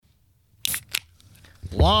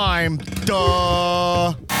Lime. Duh.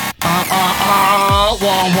 Wah, wah,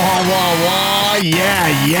 wah, wah. Yeah.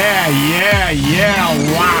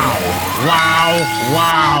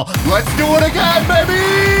 Wow. Let's do it again, baby.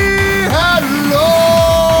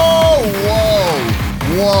 Hello.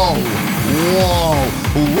 Whoa. Woo.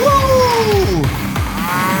 Woo.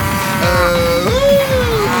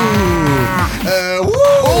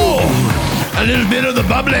 A little bit of the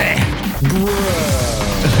bubbly.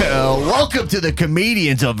 Welcome to the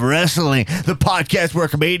Comedians of Wrestling, the podcast where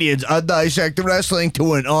comedians dissect wrestling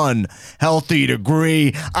to an unhealthy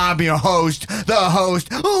degree. I'm your host, the host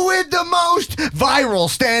with the most viral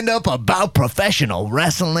stand-up about professional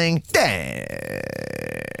wrestling, Dan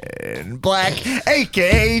Black,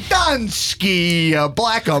 a.k.a. Dunsky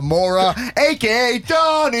Blackamora, a.k.a.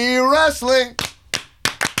 Donnie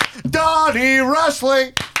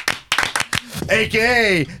Wrestling,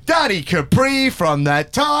 a.k.a. Donnie Capri from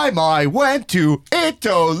that time I went to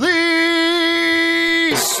Italy.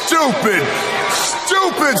 Stupid.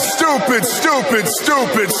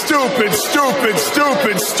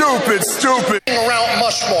 Around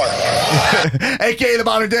Mushmore. A.k.a. the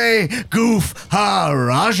modern day Goof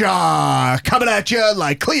Raja. Coming at you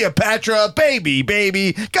like Cleopatra, baby.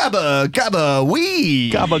 Gabba,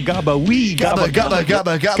 wee. Gabba, wee. Gabba,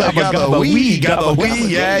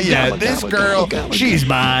 wee. Yeah. This girl, she's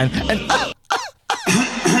mine. And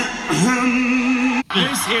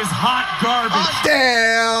This is hot garbage.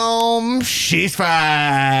 damn, she's fine.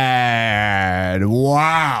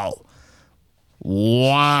 Wow.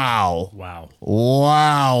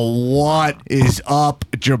 What is up,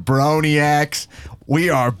 jabroniacs? We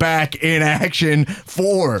are back in action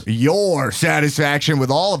for your satisfaction with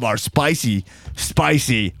all of our spicy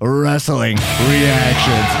wrestling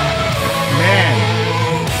reactions. Man,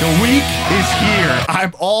 the week is here.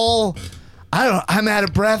 I'm out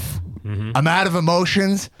of breath. Mm-hmm. I'm out of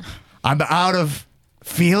emotions. I'm out of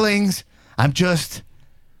feelings. I'm just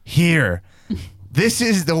here. This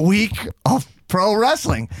is the week of pro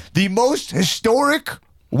wrestling. The most historic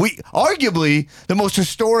week, arguably the most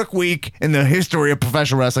historic week in the history of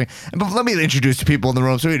professional wrestling. But let me introduce the people in the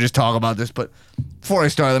room so we can just talk about this. But before I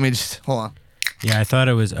start, let me just, hold on. Yeah, I thought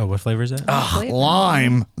it was, what flavor is that?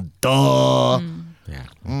 Lime. Duh. Yeah,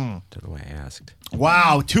 don't know why I asked.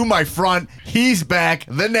 Wow, to my front, he's back,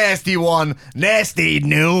 the nasty one, Nasty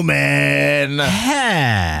Newman.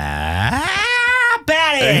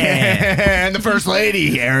 Betty! And the first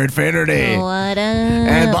lady, Erin Finnerty. What up?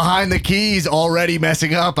 And behind the keys, already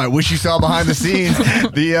messing up. I wish you saw behind the scenes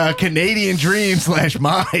the Canadian Dream /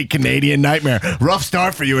 my Canadian Nightmare. Rough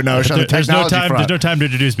start for you, Anosh, on the technology front. There's no time to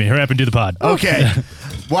introduce me. Hurry up and do the pod. Okay.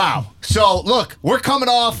 Wow. So, look, we're coming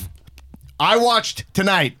off. I watched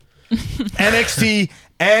tonight NXT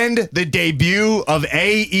and the debut of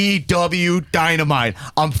AEW Dynamite.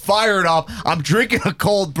 I'm fired up. I'm drinking a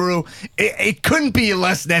cold brew. It couldn't be a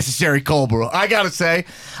less necessary cold brew, I gotta say.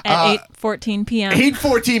 At 8:14 p.m.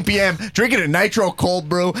 8:14 p.m. Drinking a nitro cold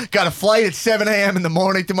brew. Got a flight at 7 a.m. in the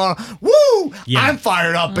morning tomorrow. Woo! Yeah. I'm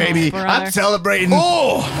fired up, baby. brother. I'm celebrating.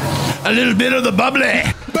 Oh, a little bit of the bubbly.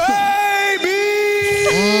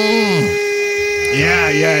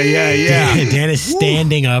 Yeah. Dan is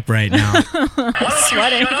standing up right now.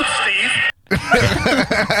 Sweating.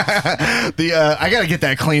 I gotta get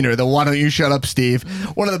that cleaner. The "Why don't you shut up, Steve?"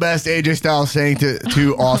 One of the best AJ Styles saying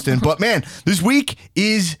to Austin. But man, this week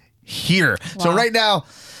is here. Wow. So right now,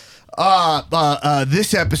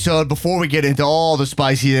 this episode, before we get into all the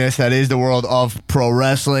spiciness that is the world of pro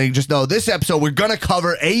wrestling, just know this episode we're gonna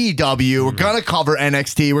cover AEW, we're gonna cover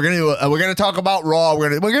NXT, we're gonna talk about Raw,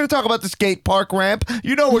 we're gonna talk about the skate park ramp.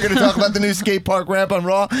 You know we're gonna talk about the new skate park ramp on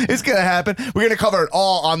Raw. It's gonna happen. We're gonna cover it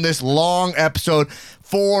all on this long episode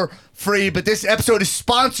for free. But this episode is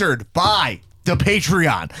sponsored by the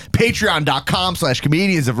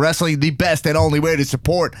patreon.com/comedians of wrestling, the best and only way to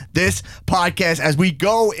support this podcast as we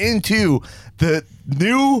go into the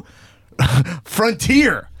new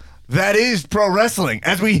frontier that is pro wrestling,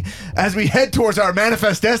 as we head towards our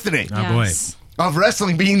manifest destiny. Oh, boy. Of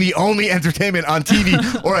wrestling being the only entertainment on TV,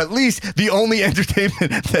 or at least the only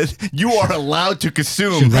entertainment that you are allowed to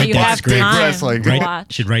consume. Should write You that have script. time Wrestling. to Right.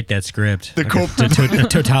 watch. Should write that script. The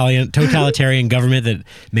totalitarian government that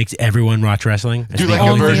makes everyone watch wrestling. That's Do the like a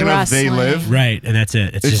only version thing. of They Live. Right, and that's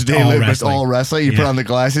it. It's just They all Live, but it's wrestling. all wrestling. You put on the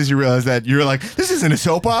glasses, you realize that you're like, this isn't a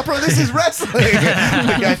soap opera, this is wrestling.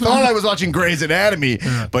 Like, I thought I was watching Grey's Anatomy,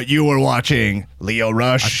 but you were watching Leo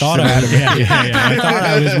Rush. I thought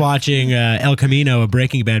I was watching El Camino, a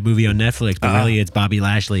Breaking Bad movie on Netflix, but really it's Bobby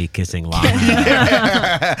Lashley kissing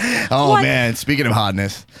Lana. Oh, man. Speaking of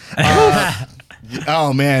hotness.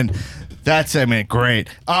 Oh, man. That segment, great.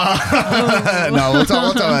 No, we'll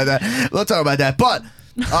talk about that. We'll talk about that. But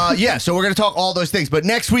yeah, so we're going to talk all those things. But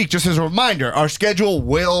next week, just as a reminder, our schedule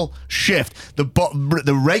will shift.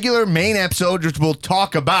 The regular main episode, which we'll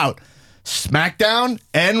talk about SmackDown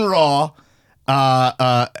and Raw.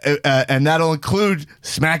 And that'll include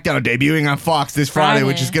SmackDown debuting on Fox this Friday,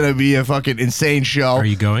 which is going to be a fucking insane show. Are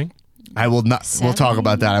you going? I will not. We'll talk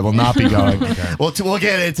about that. I will not be going. We'll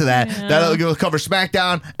get into that. Yeah. We'll cover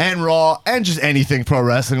SmackDown and Raw and just anything pro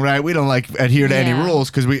wrestling, right? We don't like adhere to any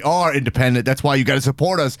rules because we are independent. That's why you got to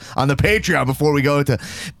support us on the Patreon before we go to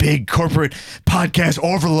big corporate podcast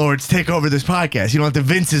overlords take over this podcast. You don't want the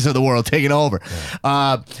Vinces of the world taking over.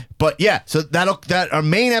 Yeah. But yeah, so our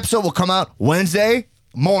main episode will come out Wednesday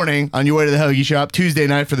morning on your way to the Hoagie Shop, Tuesday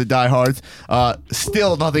night for the diehards.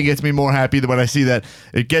 Still, nothing gets me more happy than when I see that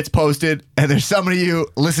it gets posted and there's some of you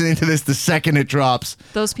listening to this the second it drops.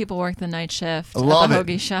 Those people work the night shift I love at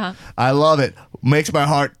the it. Hoagie Shop. I love it. Makes my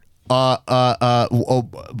heart warm.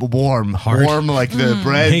 Heart? Warm like the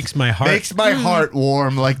bread. Makes my heart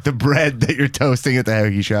warm like the bread that you're toasting at the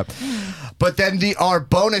Hoagie Shop. But then our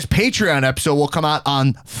bonus Patreon episode will come out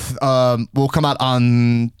on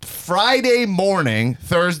Friday morning,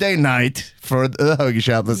 Thursday night for the Hoagie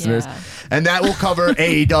Shop listeners. Yeah. And that will cover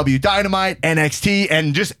AEW Dynamite, NXT,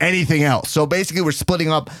 and just anything else. So basically, we're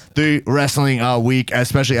splitting up the wrestling week,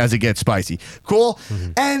 especially as it gets spicy. Cool?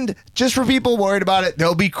 Mm-hmm. And just for people worried about it,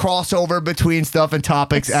 there'll be crossover between stuff and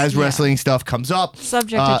topics as wrestling stuff comes up.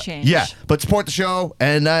 Subject to change. Yeah, but support the show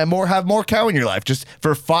and have more cow in your life. Just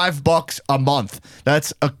for $5 a month.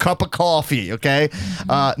 That's a cup of coffee, okay?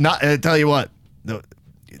 I tell you what,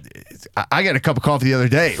 I got a cup of coffee the other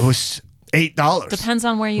day. It was $8. Depends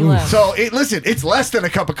on where you live. So listen, it's less than a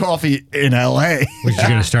cup of coffee in LA. Did you go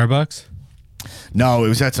to Starbucks? No, it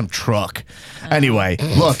was at some truck. Anyway,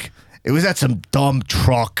 look, it was at some dumb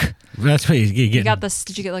truck. That's what you get. You got this?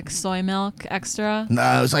 Did you get like soy milk extra?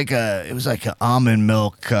 No, it was like an almond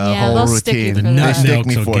milk whole they'll stick you routine. for The nut They stick milks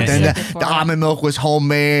me will for it. get Then you. the almond milk was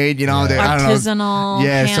homemade. You know, I don't know. Artisanal,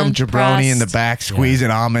 Yeah, some jabroni in the hand-pressed. back squeezing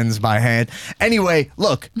almonds by hand. Anyway,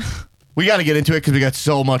 look, we got to get into it because we got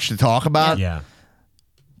so much to talk about. Yeah.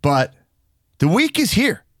 But the week is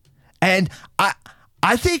here, and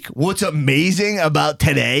I think what's amazing about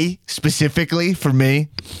today, specifically for me,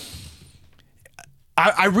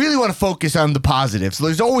 I really want to focus on the positives.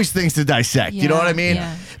 There's always things to dissect. You know what I mean?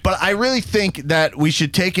 Yeah. But I really think that we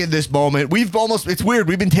should take in this moment. It's weird.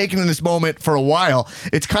 We've been taking in this moment for a while.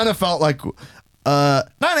 It's kind of felt like not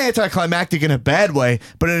anticlimactic in a bad way,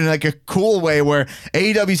 but in like a cool way where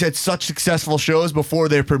AEW's had such successful shows before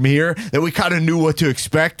their premiere that we kind of knew what to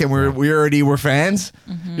expect and we already were fans.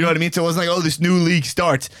 Mm-hmm. You know what I mean? So it wasn't like, oh, this new league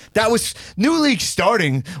starts. That was new league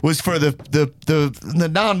starting was for the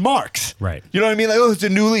non-marks. Right. You know what I mean? Like, oh, it's a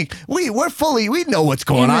new league. We know what's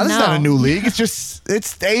going on. It's not a new league. It's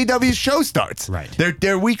AEW's show starts. Right.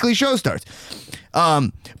 Their weekly show starts.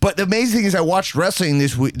 But the amazing thing is I watched wrestling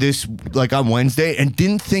this like on Wednesday and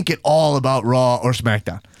didn't think at all about Raw or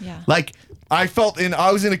SmackDown. Yeah. Like I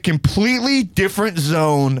was in a completely different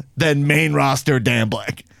zone than main roster Dan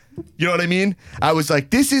Black. You know what I mean? I was like,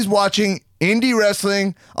 this is watching indie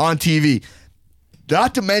wrestling on TV.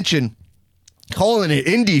 Not to mention, calling it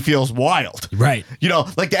indie feels wild. Right. You know,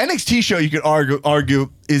 like the NXT show you could argue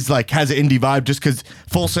is like has an indie vibe just because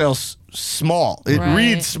Full Sail's small. It Right.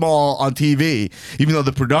 reads small on TV, even though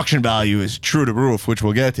the production value is true to roof, which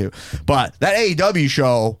we'll get to. But that AEW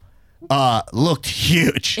show looked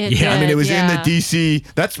huge. It I mean, did, it was in the yeah. DC.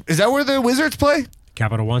 Is that where the Wizards play?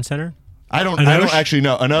 Capital One Center? I don't Anosh? actually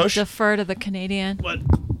know. Anosh? Defer to the Canadian. What Do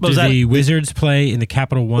was that? the Wizards play in the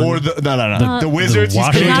Capital One? Or the Wizards? the He's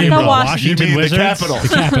Washington- Canadian, Not the bro. Washington. You mean Wizards? the Capitals. The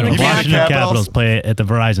Capitals. You mean the Washington Capitals? Capitals play at the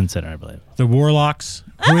Verizon Center, I believe. The Warlocks?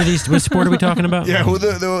 Who are these? What sport are we talking about? Yeah, who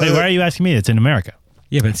Wait, why are you asking me? It's in America.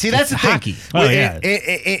 Yeah, but See, that's it's the thing. hockey. Oh, yeah.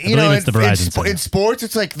 You know, believe it's the Verizon Center. in sports,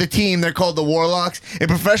 it's like the team. They're called the Warlocks. In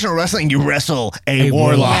professional wrestling, you wrestle a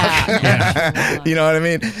warlock. warlock. Yeah. You know what I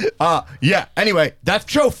mean? Yeah. Anyway, that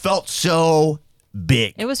show felt so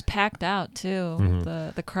big, It was packed out too.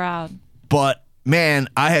 The crowd. but man,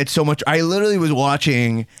 I had so much. I literally was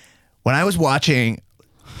watching I was watching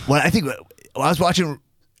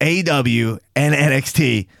AEW and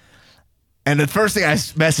NXT. And the first thing I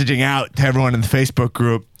was messaging out to everyone in the Facebook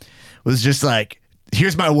group was just like,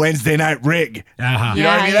 here's my Wednesday night rig. Uh-huh. You know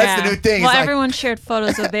what I mean? That's the new thing. Well, It's like- everyone shared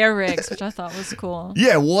photos of their rigs, which I thought was cool.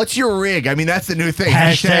 Yeah, what's your rig? I mean, that's the new thing.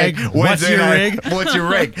 Hashtag, what's your night, rig? What's your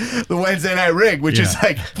rig? The Wednesday night rig, which is Yeah.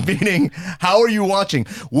 like meaning, how are you watching?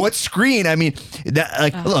 What screen? I mean,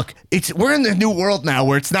 look, we're in the new world now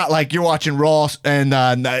where it's not like you're watching Raw and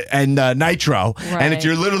Nitro, and Right.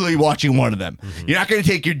 you're literally watching one of them. You're not going to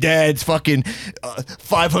take your dad's fucking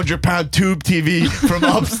 500-pound tube TV from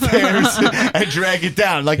upstairs and drag it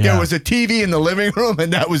down. Like there Yeah. was a TV in the living room,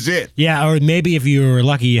 and that was it. Yeah, or maybe if you were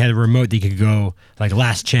lucky, you had a remote that you could go like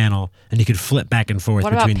last channel, and you could flip back and forth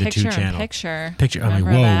What about between the two picture in channels. picture? Picture. I mean,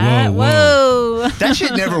 Remember that? whoa. That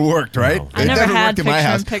shit never worked, right? I It never had worked in my picture in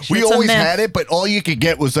house. picture. We It's a always myth. had it, but all you could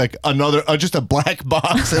get was like just a black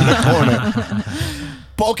box in the corner.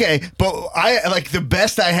 Okay, but I like the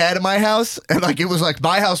best I had in my house, and like it was like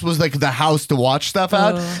my house was like the house to watch stuff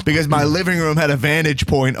out because my living room had a vantage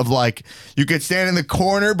point of like you could stand in the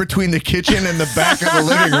corner between the kitchen and the back of the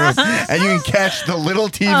living room, and you can catch the little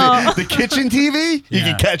TV, the kitchen TV. You Yeah.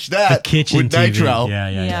 can catch that The kitchen with TV. Nitro.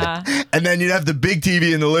 Yeah. And then you'd have the big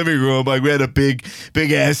TV in the living room. Like we had a big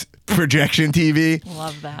ass projection TV,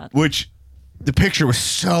 Love that. which the picture was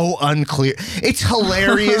so unclear. It's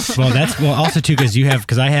hilarious. Well, also too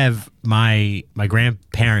because I have my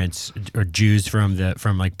grandparents are Jews from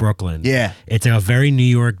like Brooklyn. Yeah. It's a very New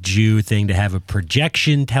York Jew thing to have a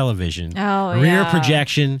projection television. Oh, rear yeah.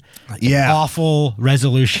 projection. Yeah. Awful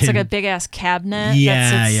resolution. It's like a big ass cabinet.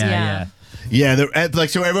 Yeah, That's yeah. Yeah, like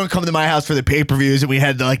so everyone come to my house for the pay-per-views, and we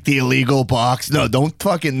had like the illegal box. No, don't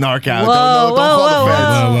fucking narc out. Whoa, Don't call the whoa, feds.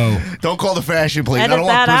 Whoa, whoa. Don't call the fashion police. I Edit don't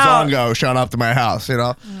want that out. Brazongo showing up to my house. You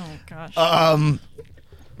know. Oh gosh.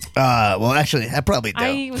 Well, actually, I probably do.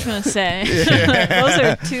 I was gonna say those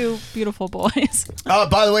are two beautiful boys.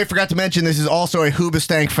 By the way, forgot to mention this is also a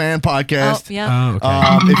Hoobastank fan podcast. Oh yeah.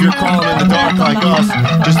 Oh, okay. If you're crawling in the dark like us,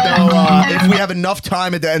 just know if we have enough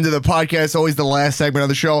time at the end of the podcast, always the last segment of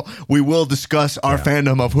the show, we will discuss our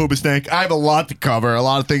fandom of Hoobastank. I have a lot to cover, a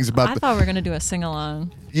lot of things about I thought we were gonna do a sing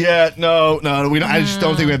along. Yeah, no, we don't. I just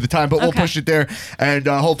don't think we have the time, but we'll Okay. push it there, and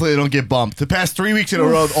hopefully they don't get bumped. The past 3 weeks in a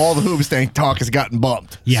row, all the Hoobastank talk has gotten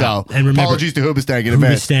bumped. Yeah, So, and remember, apologies to Hoobastank in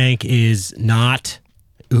advance. Hoobastank is not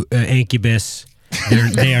Incubus.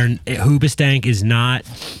 Hoobastank is not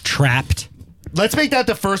trapped. Let's make that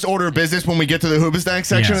the first order of business when we get to the Hoobastank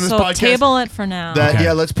section Yeah. of this So podcast. table it for now. Okay.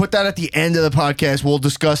 Yeah, let's put that at the end of the podcast. We'll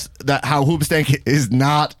discuss that how Hoobastank is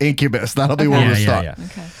not Incubus. That'll be where Okay. we'll Yeah, start. yeah.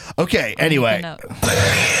 Okay. Okay, anyway. Note.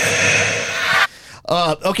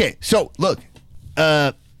 Okay, so look.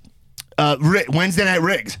 Wednesday night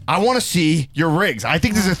rigs. I want to see your rigs. I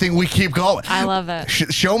think this is a thing we keep going. I love it.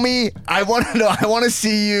 Show me. I want to know. I want to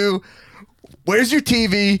see you. Where's your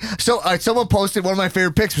TV? So someone posted one of my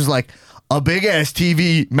favorite pics was like a big ass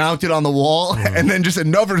TV mounted on the wall, and then just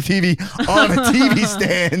another TV on a TV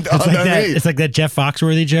stand underneath. It's like that Jeff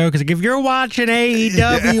Foxworthy joke. It's like if you're watching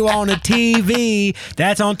AEW on a TV,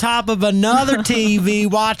 that's on top of another TV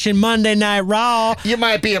watching Monday Night Raw. You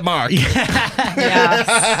might be a mark. Yes.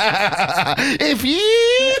 If you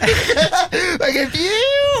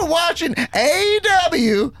watching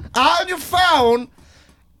AEW on your phone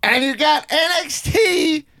and you got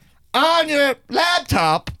NXT on your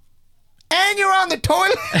laptop and you're on the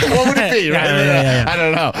toilet, what would it be? Right? Yeah. I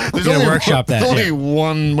don't know. There's gotta only workshop that, There's only yeah.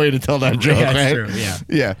 one way to tell that joke, Yeah, that's right? true, yeah.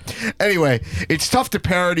 Yeah. Anyway, it's tough to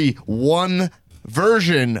parody one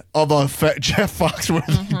version of a Jeff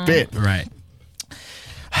Foxworthy bit. Right.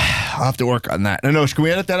 I'll have to work on that. No, can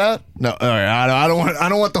we edit that out? No, all right. I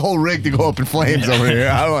don't want the whole rig to go up in flames over here.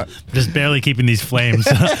 I don't want. Just barely keeping these flames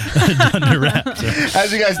under wraps.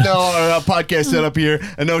 As you guys know, our podcast setup here,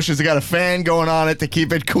 Anosha's got a fan going on it to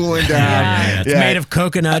keep it cooling down. Yeah. It's made of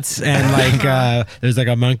coconuts and like there's like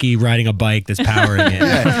a monkey riding a bike that's powering it.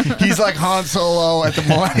 Yeah, he's like Han Solo at the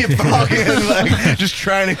Millennium Falcon, like just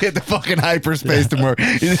trying to get the fucking hyperspace to work.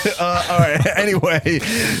 All right. Anyway,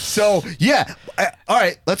 so yeah. All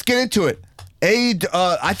right. Let's get into it.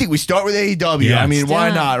 I think we start with AEW. Yeah. I mean, why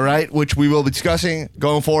Yeah. not, right? Which we will be discussing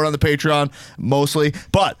going forward on the Patreon mostly.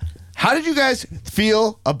 But how did you guys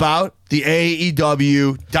feel about the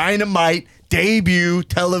AEW Dynamite debut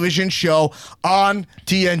television show on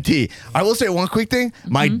TNT? I will say one quick thing.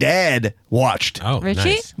 My dad watched. Oh, Richie?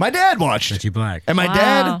 nice. My dad watched. Richie Black. And my Wow.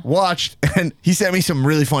 dad watched, and he sent me some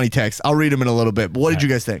really funny texts. I'll read them in a little bit. But what did you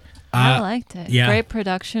guys think? I liked it. yeah. Great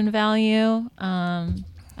production value.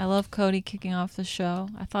 I love Cody kicking off the show.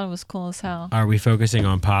 I thought it was cool as hell. Are we focusing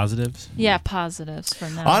on positives? Yeah, positives for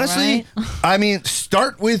now. Honestly, right? I mean,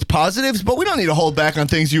 start with positives, but we don't need to hold back on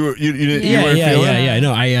things you weren't feeling. Yeah.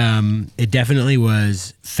 No, it definitely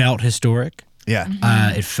felt historic. Yeah.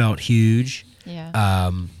 It felt huge.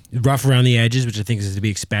 Yeah. Rough around the edges, which I think is to be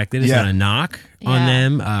expected. It's Yeah. not a knock on Yeah.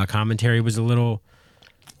 them. Commentary was a little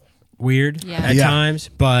weird Yeah. at Yeah. times,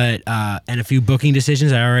 but and a few booking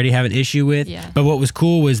decisions I already have an issue with. Yeah. But what was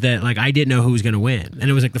cool was that like I didn't know who was going to win, and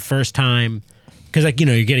it was like the first time because like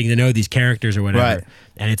you're getting to know these characters or whatever, Right.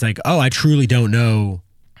 and it's like I truly don't know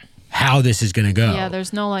how this is going to go. Yeah,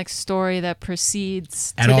 there's no like story that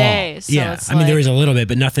precedes At today. all. So Yeah, it's I mean there like- is a little bit,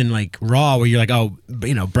 but nothing like Raw where you're like,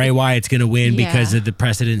 Bray Wyatt's going to win Yeah. because of the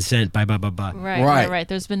precedent set by blah blah blah. Right.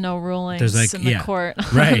 There's been no rulings There's like in the court.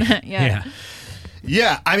 on right, that. yeah.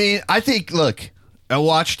 Yeah, I mean, I think. Look, I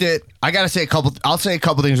watched it. I gotta say a couple. I'll say a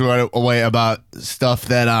couple things right away about stuff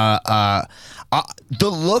that. The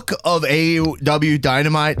look of AEW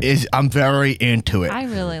Dynamite is. I'm very into it. I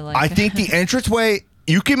really like I it. think the entranceway.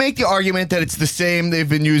 You can make the argument that it's the same they've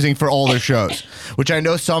been using for all their shows, which I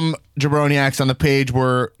know some jabroniacs on the page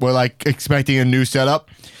were like expecting a new setup.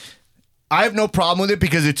 I have no problem with it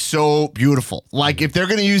because it's so beautiful. Like if they're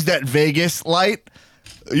gonna use that Vegas light,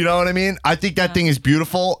 you know what I mean? I think that thing is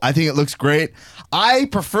beautiful. I think it looks great. I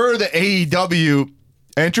prefer the AEW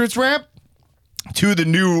entrance ramp to the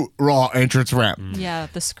new Raw entrance ramp. Yeah,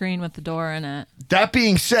 the screen with the door in it. That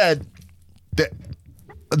being said,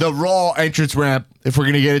 the Raw entrance ramp, if we're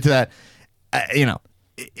gonna get into that,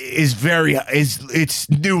 is it's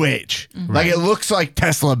new age. Like it looks like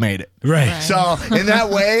Tesla made it. Right. So in that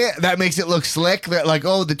way, that makes it look slick. That like,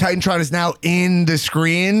 oh, the Titantron is now in the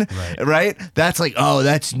screen, right? That's like, oh,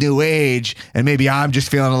 that's new age, and maybe I'm just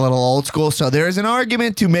feeling a little old school. So there is an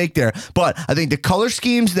argument to make there. But I think the color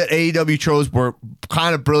schemes that AEW chose were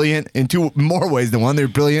kind of brilliant in two more ways than one. They're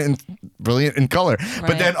brilliant in color, but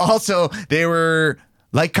Right. then also they were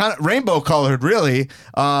like kind of rainbow colored, really.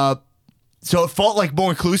 So it felt like more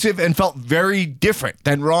inclusive and felt very different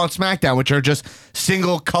than Raw and SmackDown, which are just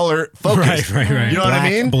single color focused. Right. You know what I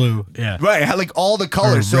Black, mean? Blue. Yeah. Right, it had like all the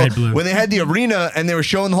colors. Or So red, blue. when they had the arena and they were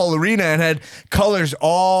showing the whole arena and had colors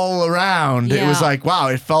all around, it was Yeah. like, wow,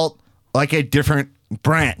 it felt like a different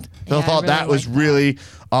brand. So I Yeah, I thought really that was liked that. really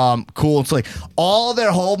cool. It's like all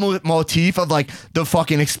their whole motif of like the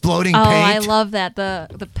fucking exploding Oh, I paint. love that.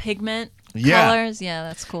 The pigment Yeah. colors. Yeah,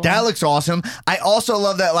 that's cool. That looks awesome. I also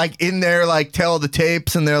love that, like in their like tell the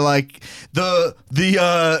tapes, and they're like the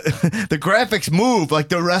the graphics move, like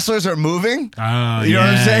the wrestlers are moving. Oh, You know what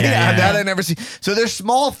I'm yeah, saying? yeah, yeah. That I never see. So there's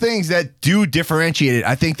small things that do differentiate it.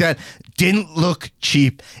 I think that didn't look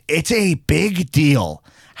cheap. It's a big deal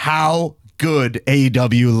how good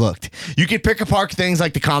AEW looked. You could pick apart things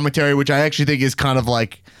like the commentary, which I actually think is kind of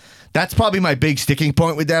like. That's probably my big sticking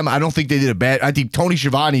point with them. I don't think they did a bad. I think Tony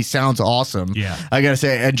Schiavone sounds awesome. Yeah. I gotta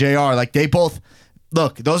say, and JR, like they both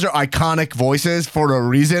look. Those are iconic voices for a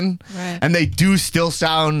reason, Right. and they do still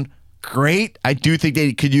sound great. I do think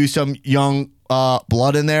they could use some young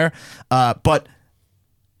blood in there, but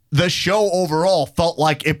the show overall felt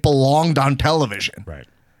like it belonged on television, Right.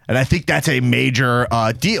 and I think that's a major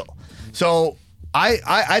deal. So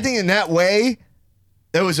I think in that way.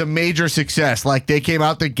 It was a major success. Like they came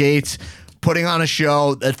out the gates putting on a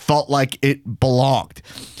show that felt like it belonged.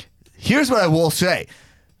 Here's what I will say.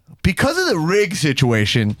 Because of the rig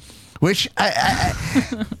situation, which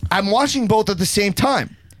I'm watching both at the same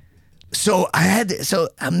time. So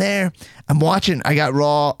I'm there, I'm watching, I got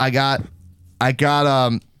Raw, I got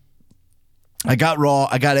Raw, I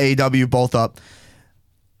got AEW both up.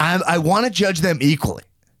 I want to judge them equally.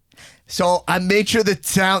 So I made sure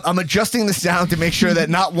I'm adjusting the sound to make sure that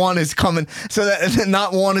not one is coming, so that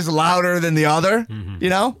not one is louder than the other, you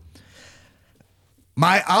know?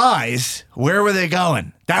 My eyes, where were they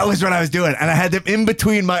going? That was what I was doing. And I had them in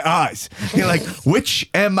between my eyes. You're like, which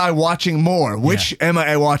am I watching more? Which am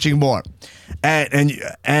I watching more? And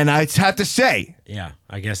I have to say, Yeah.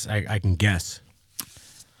 I guess I can guess.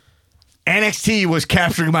 NXT was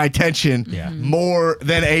capturing my attention more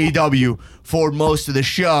than AEW for most of the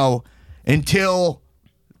show until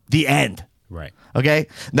the end. Right. Okay?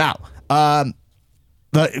 Now,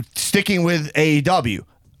 sticking with AEW,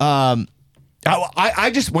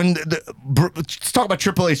 I just, let's talk about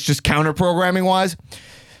Triple H just counter programming wise.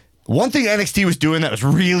 One thing NXT was doing that was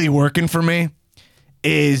really working for me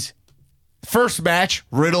is first match,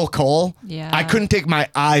 Riddle Cole. Yeah. I couldn't take my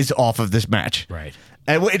eyes off of this match. Right.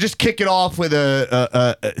 And it just kick it off with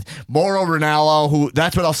a Mauro Ranallo, who,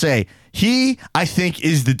 that's what I'll say. He, I think,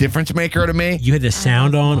 is the difference maker to me. You had the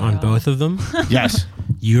sound on both of them. Yes.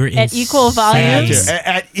 You're At equal insane. volumes?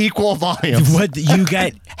 At equal volumes. What you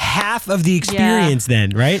got half of the experience then,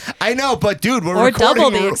 right? I know, but dude, we're Or recording.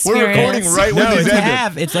 double the We're recording experience. right when No, these it's ended.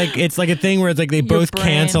 half. It's like a thing where it's like they Your both brain.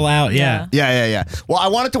 cancel out. Yeah. Yeah. Well, I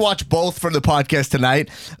wanted to watch both for the podcast tonight.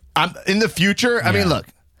 I'm in the future. I mean, look,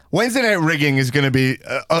 Wednesday night rigging is going to be,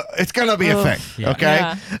 it's going to be a thing, okay?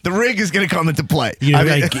 Yeah. The rig is going to come into play. You know,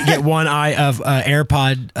 like get one eye of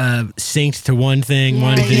AirPod synced to one thing,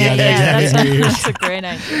 one to the other. That's a great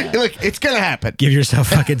idea. Look, it's going to happen. Give yourself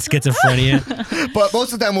fucking schizophrenia. But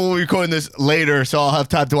most of the time we'll be recording this later, so I'll have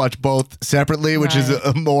time to watch both separately, which is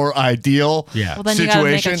a more ideal Well, then situation. you gotta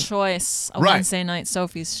make a choice. A Right. Wednesday night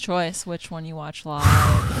Sophie's Choice. Which one you watch live?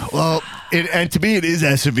 Well, and to me, it is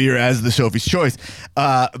as severe as the Sophie's Choice.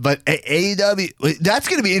 But AEW, that's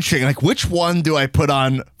going to be interesting. Like, which one do I put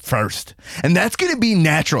on first? And that's going to be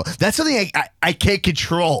natural. That's something I can't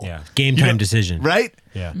control. Yeah. Game time decision. Right?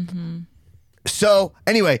 Yeah. So,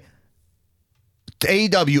 anyway,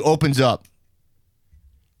 AEW opens up.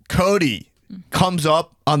 Cody comes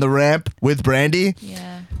up on the ramp with Brandy.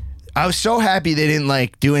 Yeah. I was so happy they didn't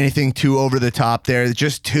like do anything too over the top there.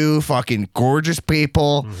 Just two fucking gorgeous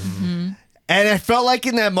people. And I felt like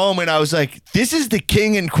in that moment, I was like, this is the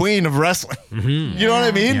king and queen of wrestling. You know what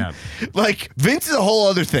I mean? Yeah. Like, Vince is a whole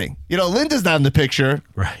other thing. You know, Linda's not in the picture.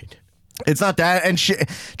 Right. It's not that. And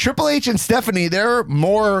Triple H and Stephanie, they're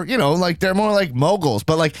more, you know, like they're more like moguls.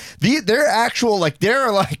 But like they're actual, like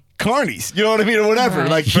they're like carnies. You know what I mean? Or whatever.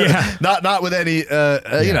 Right. Like, not with any,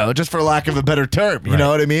 you know, just for lack of a better term. You know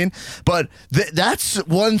what I mean? But that's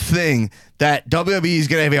one thing that WWE is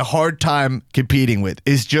going to have a hard time competing with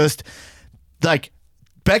is just like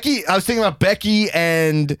Becky. I was thinking about Becky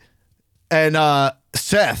and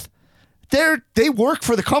Seth. They work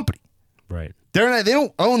for the company. Right. They're not. They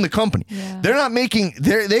don't own the company. Yeah. They're not making.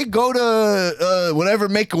 They go to whatever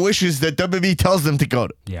Make-A-Wishes that WWE tells them to go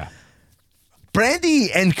to. Yeah.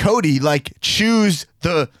 Brandy and Cody like choose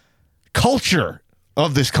the culture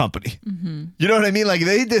of this company. You know what I mean? Like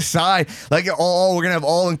they decide. Like we're gonna have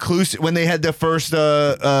all inclusive. When they had the first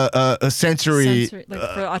sensory Like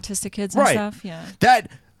for autistic kids and right. stuff. Yeah. That.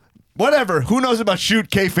 Whatever. Who knows about shoot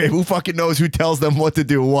kayfabe? Who fucking knows who tells them what to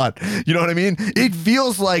do what? You know what I mean? It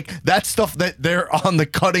feels like that stuff that they're on the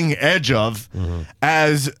cutting edge of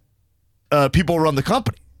as people run the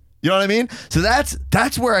company. You know what I mean? So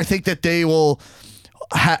that's where I think that they will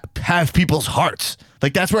have people's hearts.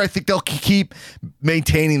 Like that's where I think they'll keep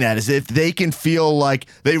maintaining that, is if they can feel like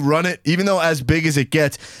they run it, even though as big as it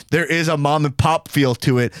gets, there is a mom and pop feel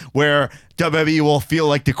to it where WWE will feel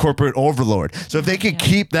like the corporate overlord. So if they can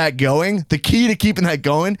keep that going, the key to keeping that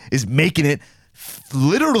going is making it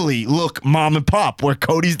literally look mom and pop, where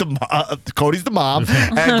Cody's the mom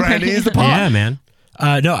and Brandy is the pop. Yeah, man.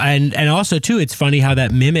 No, and also too, it's funny how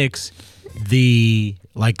that mimics the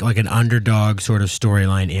like an underdog sort of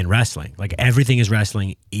storyline in wrestling. Like everything is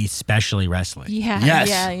wrestling, especially wrestling. Yeah. Yes.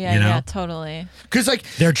 Yeah. You know? Yeah. Totally. Because like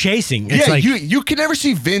They're chasing. It's yeah, like you can never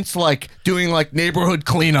see Vince like doing like neighborhood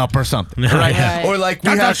cleanup or something, right? Right. Or like we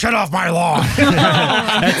have shut off my lawn.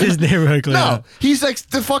 That's his neighborhood no, cleanup. he's like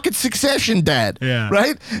the fucking Succession dad, Yeah.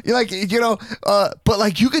 right? You're like, you know, but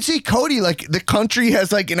like you could see Cody, like the country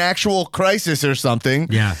has like an actual crisis or something,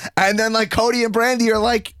 Yeah. and then like Cody and Brandy are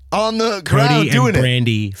like on the ground Cody doing and it.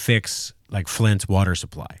 Brandy fix like Flint's water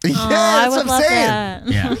supply. Yeah, I that's would what I'm love saying. that.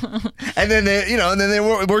 Yeah. And then they, you know, and then they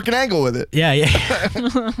work an angle with it. Yeah, yeah.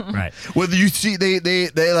 Right. Whether you see they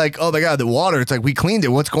like, oh my god, the water, it's like we cleaned it,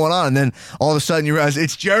 what's going on? And then all of a sudden you realize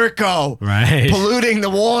it's Jericho Right. polluting the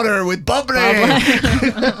water with bubbly.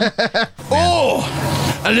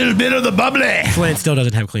 Oh, a little bit of the bubbly. Flint still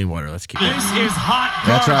doesn't have clean water. Let's keep it.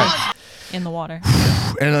 That's right. In the water.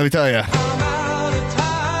 And let me tell you.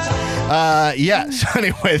 Yeah. So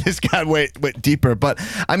anyway, this got went deeper, but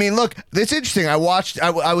I mean, look, it's interesting. I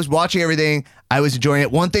was watching everything. I was enjoying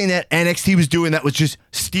it. One thing that NXT was doing that was just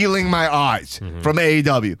stealing my eyes from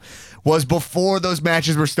AEW was before those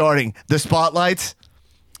matches were starting, the spotlights.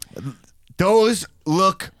 Those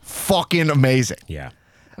look fucking amazing. Yeah.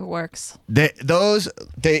 It works.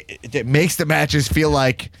 It makes the matches feel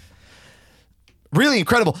like really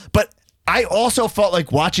incredible. But I also felt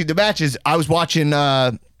like watching the matches. I was watching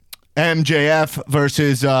MJF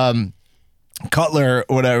versus Cutler,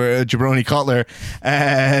 or whatever, Jabroni Cutler,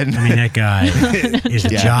 and I mean, that guy is a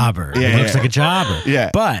jobber. Yeah, He looks yeah. like a jobber.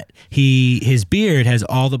 Yeah. But his beard has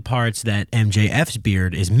all the parts that MJF's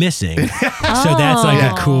beard is missing. So that's like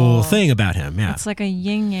a cool thing about him. Yeah. It's like a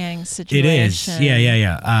yin yang It situation. is.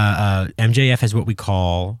 Yeah. MJF has what we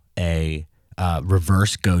call a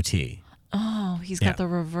reverse goatee. Oh, he's got the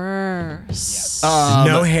reverse.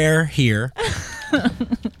 No hair here.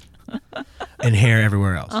 And hair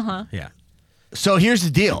everywhere else. Yeah. so here's the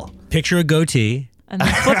deal. Picture a goatee. And then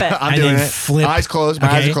flip it. I'm And doing then it. flip. Eyes closed. My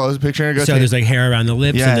eyes Okay. are closed. Picture and go. So there's like hair around the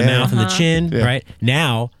lips Yeah, and the yeah. mouth and the chin, Yeah. right?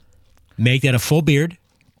 Now, make that a full beard.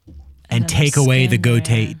 and then take the away the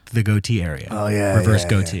skin goatee area. Oh, yeah, reverse yeah,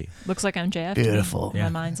 goatee. Looks like MJF. to me, Beautiful. in my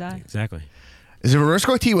mind's eye. Exactly. Is it reverse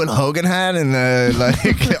goatee what Hogan had in like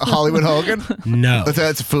Hollywood Hogan? No.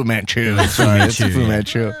 That's a Fu Manchu. Sorry, it's a Fu yeah.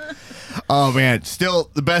 Manchu. Oh man, still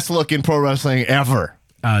the best look in pro wrestling ever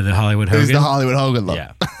The Hollywood is Hogan. the Hollywood Hogan look.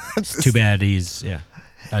 Yeah. It's too bad he's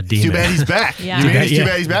a demon. Too bad he's back. Yeah. You mean bad- it's too yeah.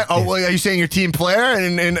 bad he's back? Oh, well, are you saying your team player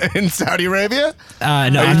in Saudi Arabia? No, Are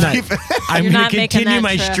I'm you not. keep- I'm You're going not to making continue that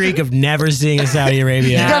my trip. streak of never seeing a Saudi Arabia.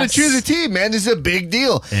 You Yeah. got to Yes. choose a team, man. This is a big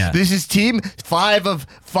deal. Yeah. This is team five of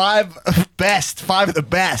the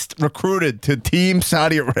best recruited to Team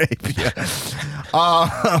Saudi Arabia.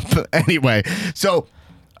 Anyway, so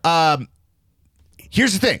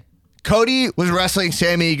here's the thing. Cody was wrestling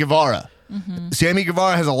Sammy Guevara. Sammy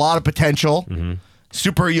Guevara has a lot of potential.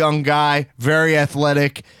 Super young guy, very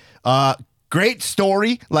athletic. Great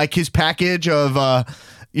story, like his package of the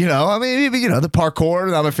parkour,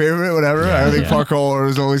 not my favorite, whatever. I think parkour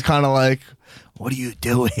is always kind of like, what are you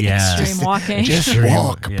doing? Yeah. Extreme walking. Just Extreme,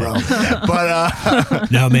 walk, yeah. bro.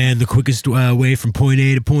 But No, man, the quickest way from point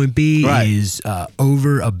A to point B Right. is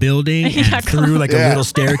over a building Yeah, and through like Yeah. a little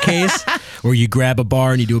staircase where you grab a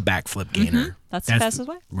bar and you do a backflip gainer. That's the fastest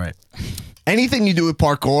way. Right. anything you do with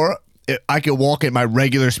parkour, I could walk at my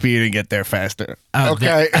regular speed and get there faster. Oh,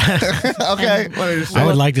 Okay. Okay. Let me just say. I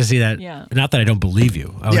would like to see that. Yeah. Not that I don't believe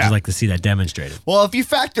you. I would Yeah. just like to see that demonstrated. Well, if you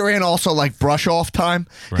factor in also like brush off time,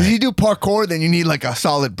 because Right. you do parkour, then you need like a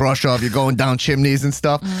solid brush off. You're going down chimneys and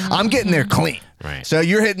stuff. I'm getting there clean. Right. So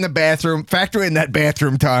you're hitting the bathroom. Factor in that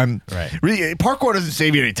bathroom time. Right. Really, parkour doesn't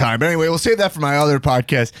save you any time. But anyway, we'll save that for my other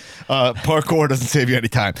podcast. Parkour doesn't save you any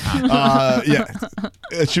time. Yeah.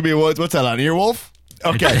 It should be what's that on Earwolf?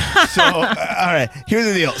 Okay. So all right. Here's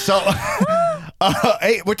the deal. So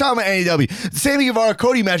hey, we're talking about AEW. The Sammy Guevara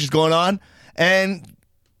Cody match is going on, and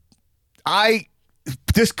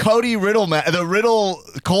this Cody Riddle match, the Riddle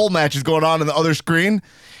Cole match is going on the other screen.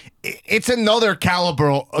 It's another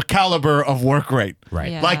caliber of work rate.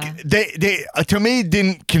 Right. Yeah. Like they to me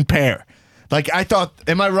didn't compare. Like I thought,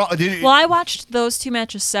 am I wrong? Well, I watched those two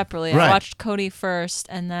matches separately. Right. I watched Cody first,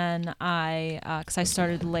 and then because I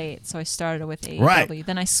started late, so I started with AEW. Right.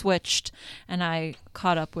 Then I switched, and I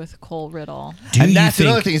caught up with Cole Riddle. Do and you that's think,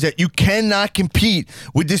 another thing is that you cannot compete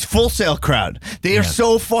with this Full Sail crowd. They are Yeah.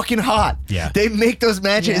 so fucking hot. Yeah. They make those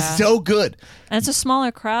matches Yeah. so good. And it's a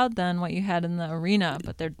smaller crowd than what you had in the arena,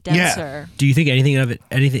 but they're denser. Do you think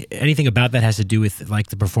anything about that has to do with like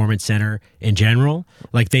the performance center in general?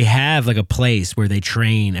 Like they have like a place where they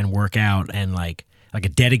train and work out and like a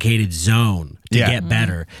dedicated zone to Yeah. get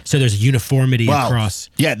better. So there's uniformity across.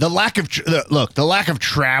 Yeah, the lack of the lack of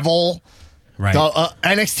travel. Right. The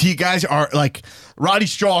NXT guys are like Roddy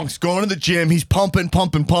Strong's going to the gym. He's pumping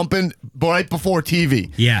right before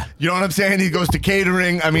TV. Yeah. You know what I'm saying? He goes to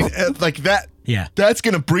catering. I mean, like that. Yeah. That's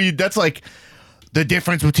gonna breed. That's like the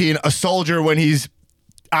difference between a soldier when he's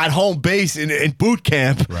at home base in boot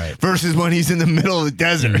camp Right. versus when he's in the middle of the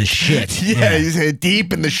desert. In the shit. yeah, Yeah. he's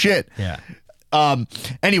deep in the shit. Yeah.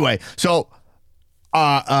 Anyway, so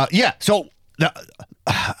yeah, so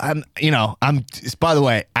I'm by the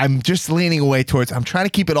way, I'm just leaning away towards I'm trying to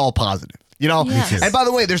keep it all positive. You know, Yes. Me too. and by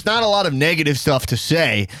the way, there's not a lot of negative stuff to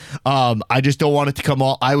say. I just don't want it to come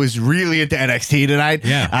off. I was really into NXT tonight.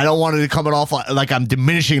 Yeah. I don't want it to come off like I'm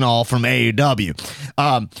diminishing all from AEW.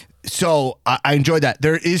 So I enjoyed that.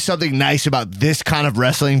 There is something nice about this kind of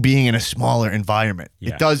wrestling being in a smaller environment.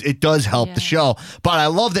 Yeah. It does help Yeah. the show. But I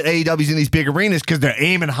love that AEW's in these big arenas because they're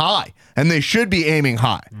aiming high, and they should be aiming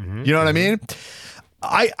high. You know what I mean?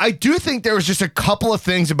 I do think there was just a couple of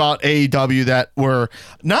things about AEW that were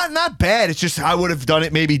not bad. It's just I would have done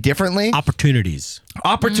it maybe differently. Opportunities.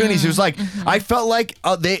 Opportunities. It was like I felt like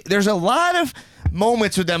there's a lot of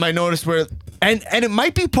moments with them I noticed where and it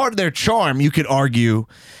might be part of their charm, you could argue,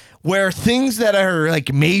 where things that are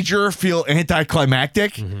like major feel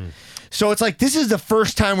anticlimactic. So it's like this is the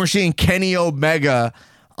first time we're seeing Kenny Omega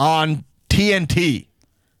on TNT.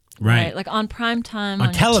 Right. Like on prime time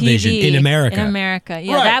On television TV, in America. In America,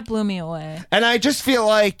 yeah, Right. that blew me away. And I just feel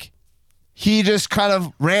like he just kind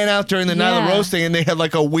of ran out during the night of Yeah. roasting and they had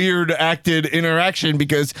like a weird acted interaction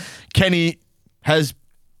because Kenny has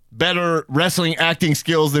better wrestling acting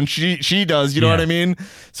skills than she does. You know Yeah. what I mean?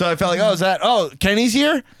 So I felt like, Kenny's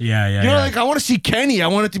here? Yeah, yeah. You know, yeah. like I want to see Kenny. I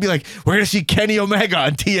want it to be like, we're going to see Kenny Omega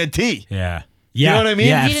on TNT. yeah. You know what I mean?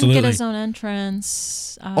 Yeah, He absolutely. didn't get his own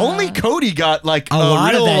entrance. Only Cody got like a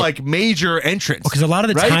lot of real that- like major entrance. Because a lot of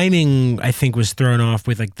the right? timing, I think, was thrown off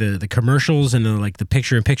with like the commercials and the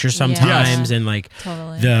picture in picture sometimes, Yeah. and like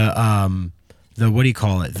Totally. the what do you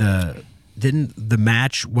call it?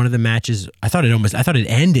 One of the matches, I thought it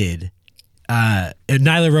ended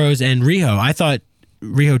Nyla Rose and Riho. I thought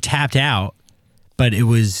Riho tapped out, but it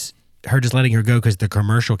was her just letting her go because the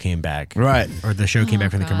commercial came back. Right. Or the show came back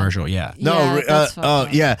from the God. commercial. Yeah. No, Yeah, that's fucked up.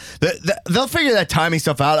 yeah. They'll figure that timing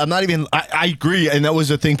stuff out. I'm not even. I agree, and that was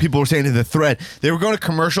the thing people were saying in the thread. They were going to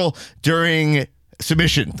commercial during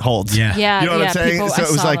submission holds. Yeah. Yeah, You know what I'm saying? People, So I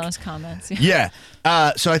it was saw like, those comments. yeah.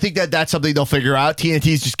 So I think that's something they'll figure out.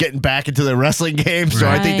 TNT's just getting back into the wrestling game, so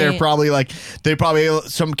I think they're Right. probably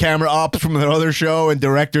some camera ops from their other show and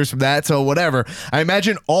directors from that. So whatever. I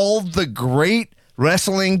imagine all the great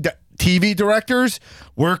wrestling TV directors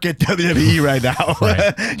work at WWE right now.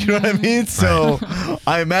 Right. You know what I mean? So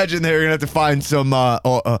I imagine they're gonna have to find some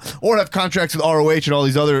or have contracts with ROH and all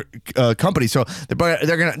these other companies. So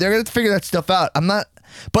they're gonna figure that stuff out. I'm not,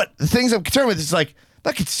 but the things I'm concerned with is like,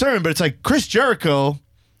 not concerned, but it's like Chris Jericho.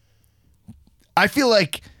 I feel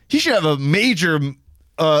like he should have a major.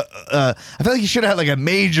 I feel like he should have had like a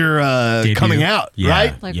major Debut. coming out, Yeah.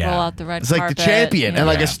 right? Like Yeah. roll out the red It's like carpet. the champion and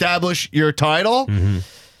like Yeah. establish your title. Mm-hmm.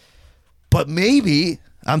 But maybe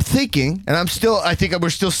I'm thinking, and I think we're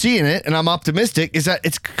still seeing it, and I'm optimistic, is that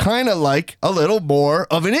it's kind of like a little more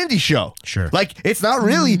of an indie show. Sure. Like it's not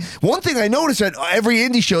really. One thing I noticed at every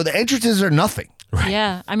indie show, the entrances are nothing.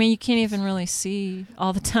 Yeah, I mean, you can't even really see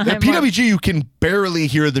all the time. At PWG, you can barely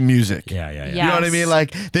hear the music. Yeah. Yeah. Yeah. You know what I Yes. mean?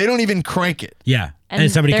 Like they don't even crank it. Yeah. and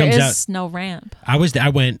And somebody there comes is out. no ramp. I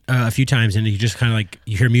went a few times and you just kind of like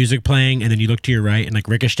you hear music playing and then you look to your right and like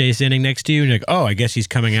Ricochet standing next to you and you're like, oh, I guess he's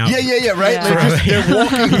coming out. Yeah, right. Yeah. They're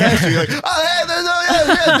walking past you. You're like,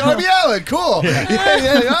 oh, hey, Darby Allin, cool. Yeah.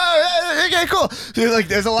 Oh, yeah, okay, cool. So like,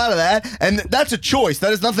 there's a lot of that, and that's a choice.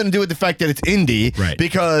 That has nothing to do with the fact that it's indie, Right.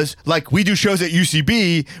 Because like we do shows at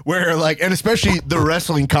UCB where like, and especially the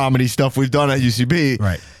wrestling comedy stuff we've done at UCB,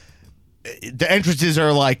 Right. the entrances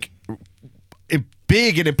are like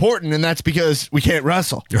big and important, and that's because we can't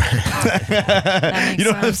wrestle. That makes You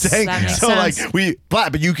know what I'm sense. saying? That makes So sense. like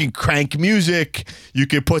but you can crank music, you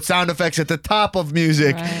can put sound effects at the top of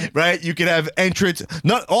music, right? You can have entrance.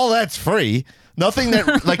 Not all that's free. Nothing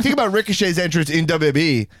that like think about Ricochet's entrance in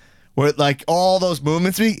WWE, where like all those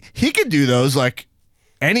movements he could do those like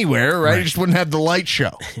anywhere, right? He Right. just wouldn't have the light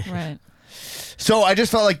show. Right. So I just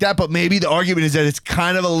felt like that, but maybe the argument is that it's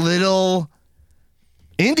kind of a little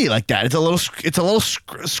indie like that. It's a little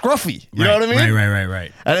scruffy. You know what I mean?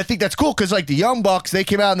 Right. And I think that's cool because like the Young Bucks, they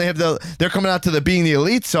came out and they're coming out to the Being the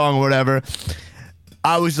Elite song or whatever.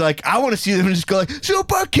 I was like, I want to see them just go like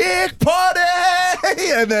super kick party,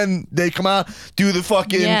 and then they come out, do the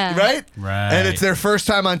fucking right, Right. and it's their first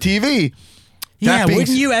time on TV. Yeah, That being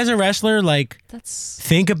wouldn't you as a wrestler like That's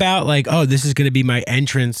think about like, oh, this is going to be my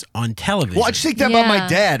entrance on television? Well, I just think that about my Yeah.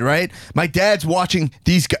 dad, right? My dad's watching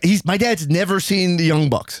these guys. My dad's never seen the Young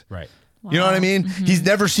Bucks. Right. You know what I mean? He's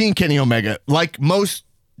never seen Kenny Omega, like most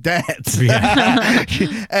dads.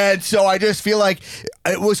 And so I just feel like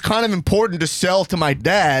it was kind of important to sell to my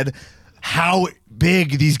dad how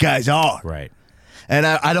big these guys are. Right. And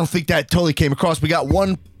I don't think that totally came across. We got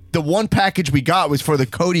the one package we got was for the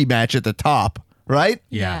Cody match at the top, right?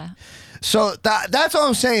 Yeah. So that's all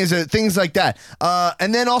I'm saying is that things like that.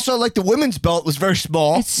 And then also like the women's belt was very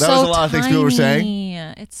small. It's that so was a lot of things people were saying. tiny.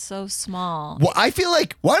 It's so small. Well, I feel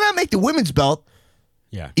like why not make the women's belt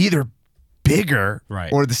Yeah. either bigger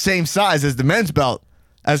Right. or the same size as the men's belt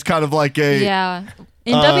as kind of like a Yeah.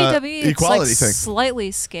 In WWE, it's like equality thing.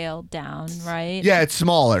 slightly scaled down, right? Yeah, it's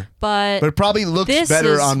smaller, But but it probably looks this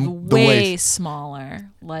better is on the way waist. smaller.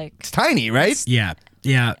 Like, It's tiny, right? Yeah.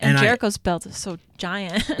 Yeah. and I- Jericho's belt is so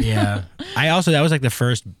giant. Yeah. I also, that was like the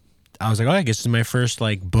first, I was like, oh, I guess this is my first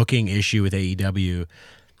like booking issue with AEW.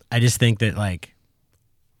 I just think that like,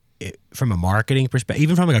 from a marketing perspective,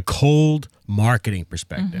 even from like a cold marketing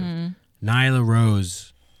perspective, Nyla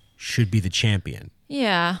Rose should be the champion.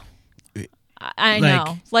 Yeah. I Like-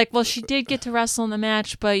 know. Like, well, she did get to wrestle in the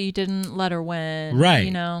match, but you didn't let her win. Right.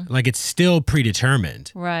 You know? Like it's still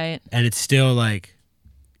predetermined Right. and it's still like,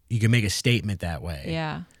 you can make a statement that way.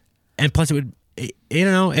 Yeah. And plus it would, I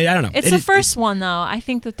don't know. It's It the is- first one, though. I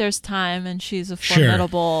think that there's time, and she's a Sure.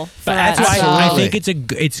 formidable But threat. that's why so- I Absolutely.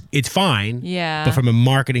 think it's fine. Yeah. But from a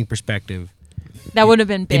marketing perspective, that would have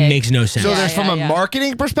been big. it makes no sense. So Yeah, there's from a yeah.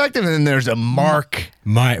 marketing perspective, and then there's a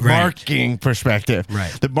Right. marking perspective.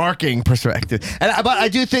 Right. The marking perspective. But I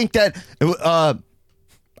do think that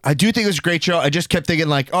I do think it was a great show. I just kept thinking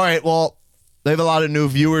like, all right, well, they have a lot of new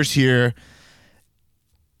viewers here.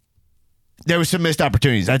 There was some missed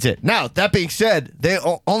opportunities. That's it. Now, that being said,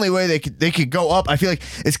 the only way they could go up, I feel like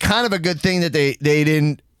it's kind of a good thing that they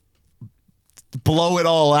didn't blow it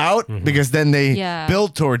all out because then they Yeah.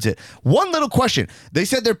 build towards it. One little question: they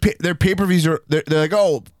said their pay-per-views are they're like,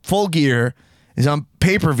 oh, Full Gear is on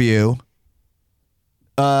pay-per-view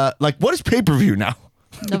like what is pay-per-view now?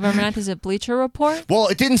 November 9th, is it Bleacher Report? Well,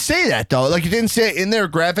 it didn't say that though. Like it didn't say in their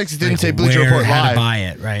graphics. It didn't Like, say Bleacher where, Report how live. to buy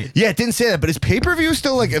it, right? Yeah, it didn't say that. But is pay-per-view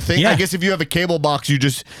still like a thing? Yeah. I guess if you have a cable box,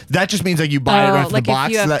 that just means like you buy it right from like the box.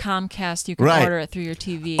 if you have that- Comcast, you can Right. order it through your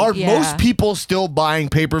TV. Are yeah. most people still buying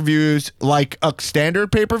pay-per-views like a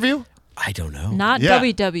standard pay-per-view? I don't know. Not Yeah.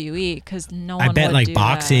 WWE, because no one I bet would like do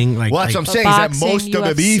boxing, like Well, that's like, what I'm saying. Is that boxing, most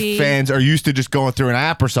WWE UFC. fans are used to just going through an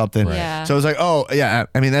app or something. Right. Yeah. So it's like, oh yeah.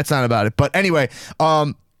 I mean, that's not about it. But anyway,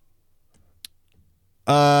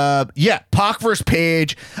 yeah, Pac versus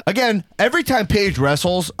Paige. Again, every time Paige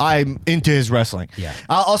wrestles, I'm into his wrestling. Yeah.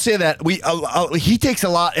 I'll say that he takes a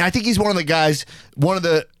lot. I think he's one of the guys, one of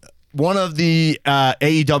the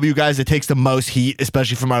AEW guys that takes the most heat,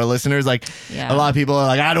 especially from our listeners. Like Yeah. a lot of people are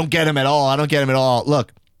like, I don't get him at all. I don't get him at all.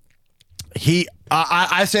 Look,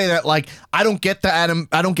 I say that like I don't get I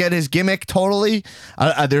don't get his gimmick totally.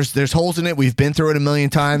 There's holes in it. We've been through it a million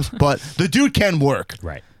times, but the dude can work.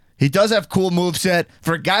 right. He does have cool moveset.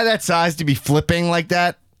 For a guy that size to be flipping like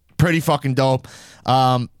that, pretty fucking dope.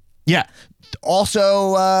 Yeah.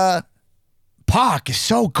 Also, Pac is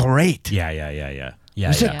so great. Yeah.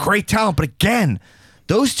 He's a great talent. But again,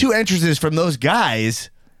 those two entrances from those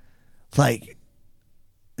guys, like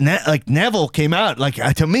Neville came out. Like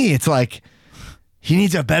to me, it's like he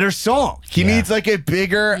needs a better song. He needs like a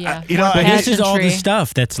bigger, Yeah. But Yeah. this is all the Pageantry.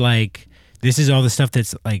 stuff that's like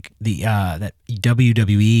the that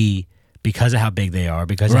WWE, because of how big they are,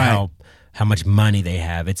 because Right. of how much money they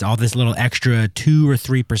have. It's all this little extra 2 or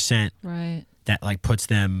 3% Right. that like puts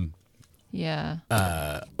them Yeah.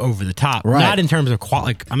 over the top. Right. Not in terms of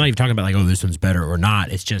like I'm not even talking about like, oh, this one's better or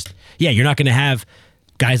not. It's just you're not going to have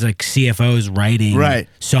guys like CFOs writing Right.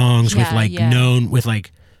 songs with Yeah, like yeah. known with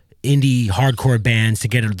like indie hardcore bands to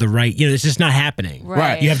get the right. It's just not happening.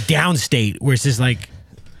 Right. You have Downstate where it's just like.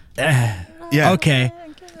 yeah. Okay.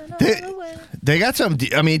 They got some.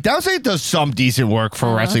 I mean, Downstate does some decent work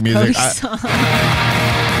for wrestling music. Cody's song.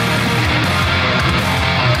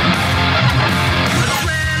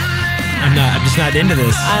 I'm just not into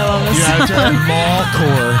this. I love this Yeah, song. it's a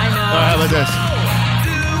Mallcore. I know. How about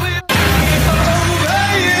this?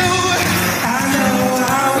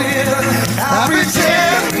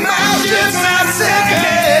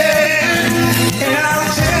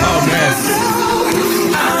 Oh man!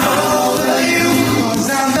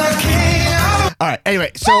 All right.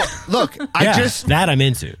 Anyway, so look, That I'm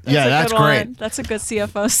into. yeah, a that's good great. one. That's a good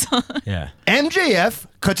CFO song. Yeah. MJF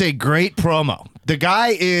cuts a great promo. The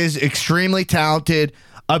guy is extremely talented,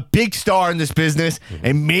 a big star in this business,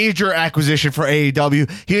 a major acquisition for AEW.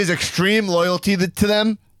 He has extreme loyalty to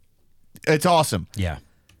them. It's awesome. Yeah.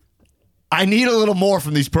 I need a little more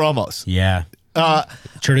from these promos. Yeah.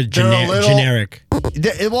 Sort of They're a little- generic.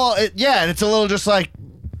 Yeah, and it's a little just like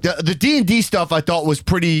the D&D stuff I thought was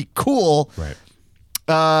pretty cool. Right.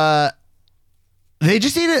 They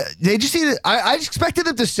just need to. I expected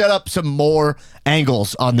them to set up some more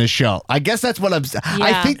angles on this show. I guess that's what I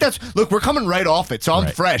Yeah. think that's. Look, we're coming right off it, so I'm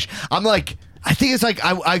Right. fresh. I'm like, I think it's like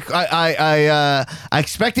I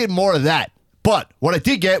expected more of that. But what I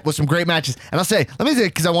did get was some great matches, and I'll say, let me say,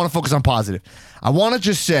 because I want to focus on positive. I want to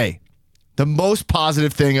just say the most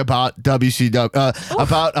positive thing about WCW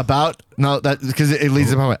about because it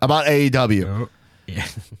leads to about AEW. Yeah.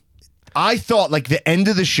 I thought like the end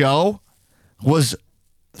of the show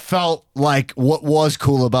felt like what was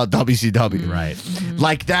cool about WCW. Right.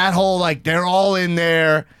 Like that whole like they're all in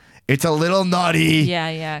there. It's a little nutty.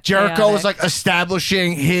 Yeah. Jericho was chaotic. like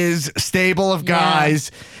establishing his stable of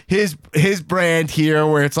guys, his brand here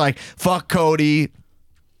where it's like fuck Cody.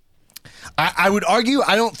 I would argue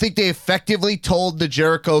I don't think they effectively told the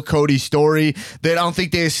Jericho Cody story. I don't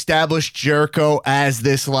think they established Jericho as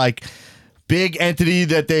this like big entity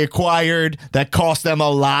that they acquired that cost them a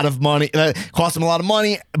lot of money.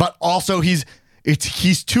 But also he's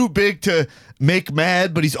too big to make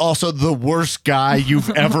mad, but he's also the worst guy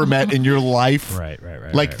you've ever met in your life. Right.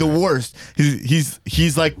 Like the worst.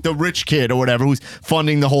 He's like the rich kid or whatever who's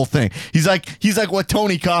funding the whole thing. He's like what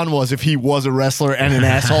Tony Khan was if he was a wrestler and an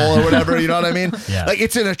asshole or whatever. You know what I mean? Yeah. Like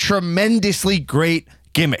it's in a tremendously great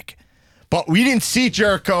gimmick, but we didn't see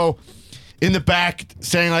Jericho in the back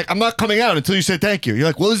saying like, I'm not coming out until you say thank you. You're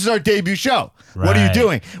like, well, this is our debut show. What are you Right.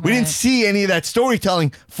 doing? We didn't Right. see any of that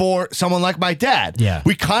storytelling for someone like my dad. Yeah.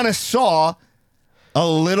 We kind of saw a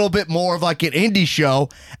little bit more of like an indie show.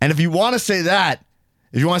 And if you want to say that,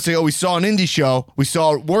 if you want to say, oh, we saw an indie show, we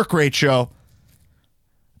saw a work rate show,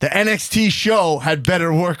 the NXT show had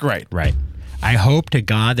better work rate. Right. I hope to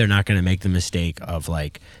God they're not going to make the mistake of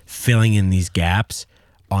like filling in these gaps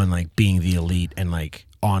on like being the elite and like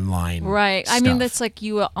online. Right. I mean, stuff. that's like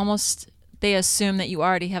you almost they assume that you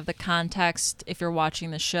already have the context if you're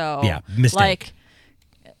watching the show. Yeah, mistake. Like,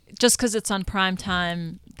 just because it's on prime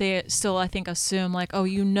time, they still, I think, assume like, oh,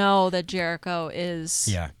 you know that Jericho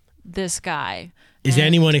is this guy. Is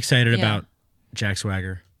anyone excited yeah. about Jack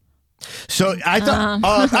Swagger? So I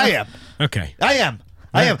thought, I am. Okay. I am.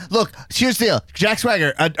 Look, here's the deal. Jack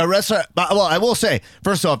Swagger, a wrestler. Well, I will say,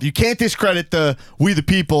 first off, you can't discredit the "We the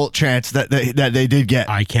People" chants that they did get.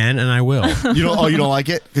 I can and I will. You don't. Oh, you don't like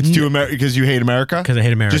it? It's too because you hate America. Because I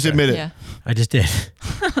hate America. Just admit it. Yeah. I just did.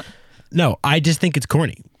 No, I just think it's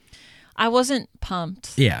corny. I wasn't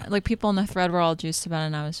pumped. Yeah. Like people in the thread were all juiced about it,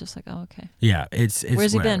 and I was just like, oh, okay. Yeah, it's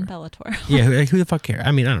Where's whatever. he been, Bellator? Yeah, who the fuck cares?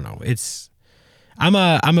 I mean, I don't know. I'm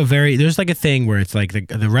a very there's like a thing where it's like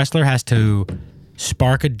the wrestler has to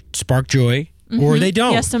spark joy or they don't.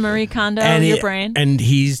 He has to Marie Kondo your brain. And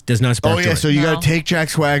does not spark Oh joy. yeah. So you No. got to take Jack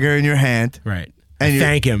Swagger in your hand. right. And And you-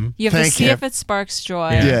 thank him. You have to Thank see him. if it sparks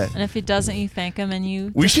joy. Yeah. And if he doesn't, you thank him and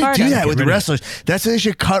you We should discard do him. that with the rid of it. wrestlers. That's what they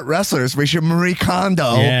should cut wrestlers. We should Marie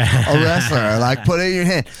Kondo Yeah. a wrestler. Like put it in your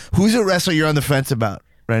hand. Who's a wrestler you're on the fence about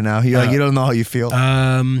right now? You don't know how you feel.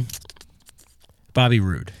 Bobby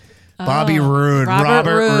Roode. Bobby Roode.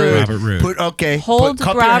 Robert Roode. Robert Roode. Hold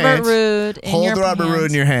cup your Robert hands. Roode in Hold your Robert hands. Roode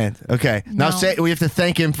in your hand. Okay. Now No. say we have to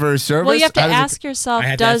thank him for his service. Well, you have to How does it- ask yourself, I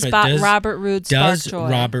had to does ask my- Robert Roode spark Does joy?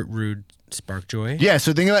 Robert Roode spark joy? Yeah.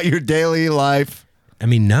 So think about your daily life. I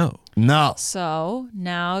mean, no. No. So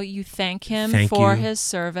now you thank him Thank for you. his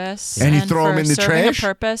service And you throw for him in the serving trash? a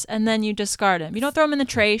purpose, and then you discard him. You don't throw him in the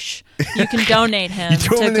trash. You can donate him You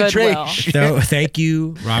throw to him in the Goodwill. trash. So thank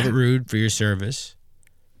you, Robert Roode, for your service.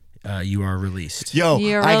 You are released. Yo,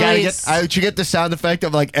 You're I gotta released. get. I should get the sound effect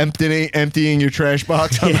of like emptying your trash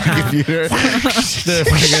box on the computer. And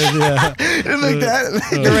like that.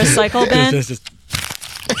 The recycle bin.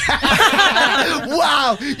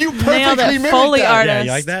 Wow, you perfectly Nailed it. mimicked Foley that. artist. Yeah,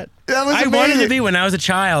 you like that? That was I wanted to amazing. be when I was a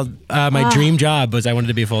child. My dream job was I wanted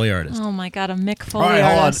to be a Foley artist. Oh my God, a Mick Foley All right,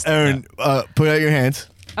 hold on, artist. Aaron. Put out your hands.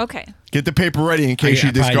 Okay. Get the paper ready in case you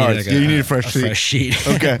I probably discard. need, You need a fresh sheet. sheet.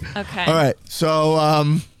 Okay. Okay. All right.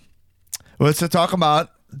 So let's talk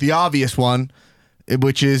about the obvious one,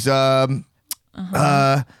 which is I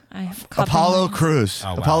have a couple Apollo more. Crews.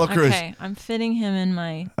 Oh, wow. Apollo Crews. Okay, I'm fitting him in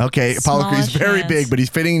my. Okay, Apollo Crews. He's Smallish very hands. big, but he's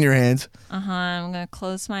fitting in your hands. I'm gonna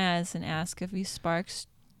close my eyes and ask if he sparks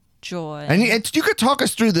joy. And you could talk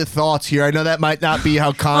us through the thoughts here. I know that might not be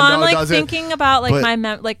how Kondo well, I'm like does it. thinking about like but-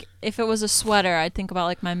 my like if it was a sweater, I'd think about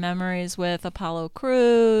like my memories with Apollo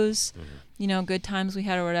Crews. You know, good times we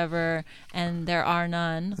had or whatever, and there are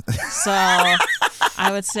none. So I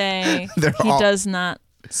would say They're he all- does not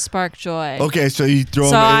spark joy. Okay, so you throw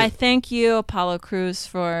So him I in. thank you, Apollo Crews,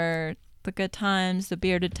 for the good times, the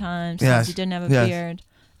bearded times. Yes, Since you didn't have a yes. beard,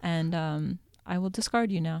 and I will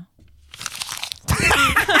discard you now.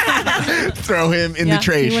 Throw him in yeah, the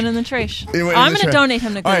trash. He went in the trash. He went in I'm the going to trash. donate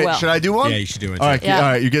him to All Goodwill. right, should I do one? Yeah, you should do it. All right, Yeah. all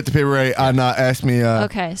right. You get the paper ready. Ask me.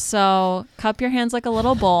 Okay, so cup your hands like a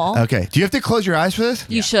little bowl. Okay. Do you have to close your eyes for this?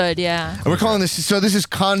 You should, yeah. We're calling this. So this is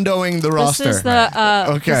condoing the roster. This is the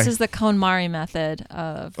Okay. this is the KonMari method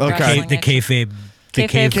of Okay. wrestling. The kayfabe. The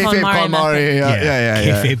Kayfabe Kayfabe KonMari KonMari. Yeah.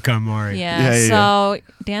 Kayfabe KonMari. Yeah. Yeah, yeah, So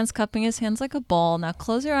Dan's cupping his hands like a bowl. Now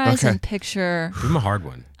close your eyes Okay. and picture Give him a hard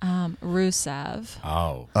one. Rusev.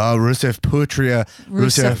 Oh. Rusev Putria. Rusev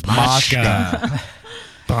Rusev Machka.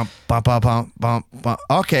 Bump, bump, bump, bump, bump, bump.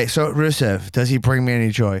 Okay, so Rusev, does he bring me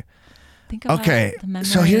any joy? Think about Okay, the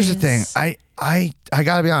so here's the thing. memories. I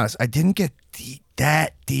gotta be honest. I didn't get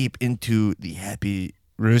that deep into the Happy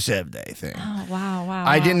Rusev Day thing. Oh wow.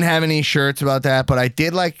 I didn't have any shirts about that, but I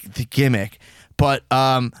did like the gimmick. But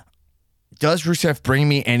does Rusev bring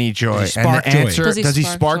me any joy? Does he spark and the joy? answer, Does he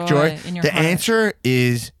spark spark joy? joy in your The heart? answer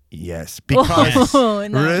is yes, because Oh,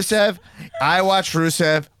 nice. Rusev. I watched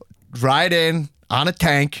Rusev ride in on a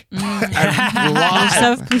tank Mm. and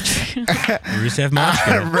live Rusev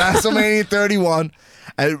Machka. WrestleMania 31,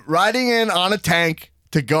 and riding in on a tank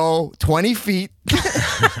to go 20 feet.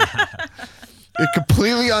 It's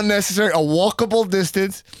completely unnecessary. A walkable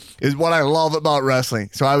distance is what I love about wrestling.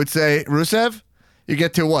 So I would say, Rusev, you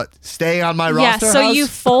get to what? Stay on my Yeah, roster. so house? you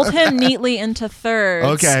fold him neatly into thirds,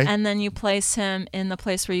 Okay. and then you place him in the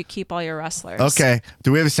place where you keep all your wrestlers. Okay.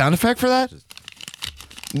 Do we have a sound effect for that?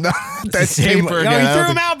 No, that's Same paper way. again. No, I he don't threw him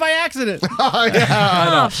think- out by accident. Oh,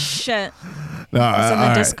 yeah. Oh shit! No, It's in the all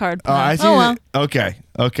right. discard pile. I see Oh, well.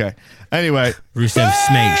 Okay. Anyway. Rusev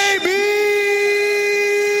Smash.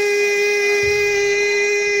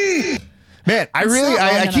 Man, I really,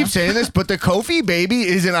 not long I keep enough. saying this, but the Kofi baby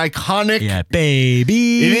is an iconic. Yeah,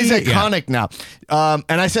 baby. It is Yeah. iconic now.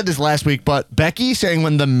 And I said this last week, but Becky saying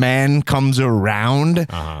when the man comes around,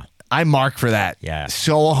 I mark for that. Yeah.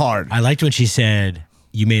 So hard. I liked when she said,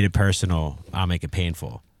 "You made it personal. I'll make it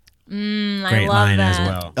painful." I Great love line that. as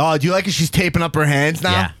well. Oh, do you like it? She's taping up her hands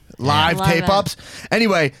now? Yeah. Live Love tape it. ups.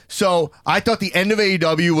 Anyway, so I thought the end of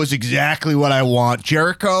AEW was exactly what I want.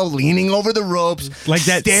 Jericho leaning over the ropes, Like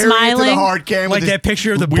that- staring into the Smiling. hard cam, Like with his that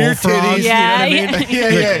picture of the weird bullfrog. titties. Yeah, You know what I mean?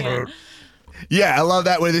 Yeah. Yeah, I love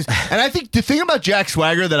that with this. And I think the thing about Jack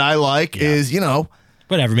Swagger that I like is,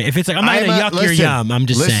 Whatever, man. If it's like, I'm not going to yuck your listen, yum, I'm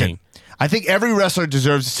just listen. saying. I think every wrestler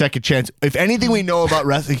deserves a second chance. If anything we know about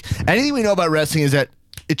wrestling, is that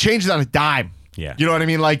it changes on a dime. Yeah. You know what I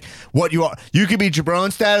mean? Like what you are. You could be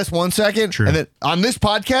Jabron status 1 second, True. and then on this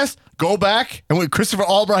podcast, go back. And when Christopher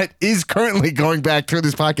Albright is currently going back through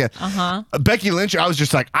this podcast, Becky Lynch, I was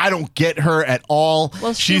just like, I don't get her at all.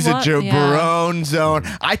 Well, She's a Jabron zone.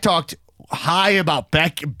 I talked high about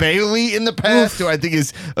Bailey in the past, who I think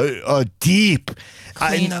is a deep.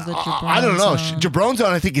 Queen of the I don't know. Jabron zone. Jabron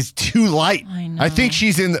zone, I think, is too light. I know. I think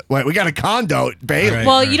she's in the. Wait, we got a condo, Bailey. Right.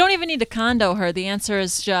 Well, you don't even need to condo her. The answer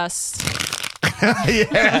is just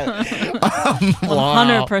Yeah.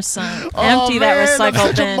 100%. Oh, Empty that man, I'm recycle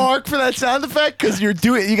such a bin. mark for that sound effect because you're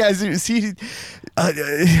doing. You guys see.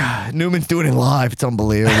 Newman's doing it live. It's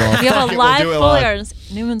unbelievable. We have Fuck a it, live we'll do it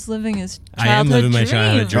Foley. Newman's living his childhood I am living my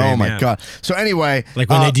childhood dream. Oh my Yeah. god. So anyway, Like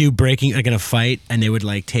when they do breaking, like in a fight, and they would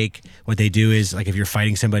like take what they do is like if you're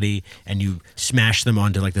fighting somebody and you smash them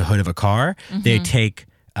onto like the hood of a car, they take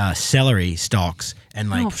celery stalks and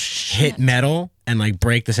like Oh, hit shit. metal and like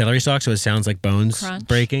break the celery stalk so it sounds like bones Crunch.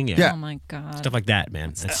 breaking. Yeah. Yeah. Oh my god. Stuff like that,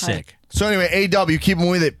 man. That's sick. So anyway, AW, keep him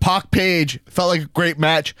with it. Pac Page felt like a great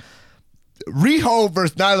match. Riho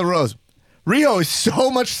versus Nyla Rose. Riho is so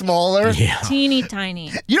much smaller. Yeah. Teeny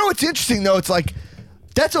tiny. You know what's interesting though? It's like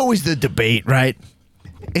that's always the debate, right?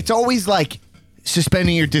 It's always like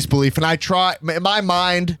suspending your disbelief. And I try in my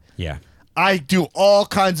mind, Yeah. I do all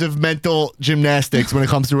kinds of mental gymnastics when it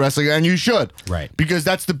comes to wrestling, and you should. Right. Because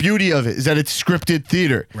that's the beauty of it, is that it's scripted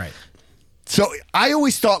theater. Right. So I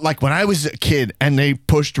always thought, like, when I was a kid and they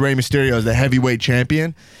pushed Rey Mysterio as the heavyweight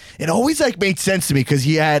champion, it always, like, made sense to me because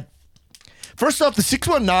he had... First off, the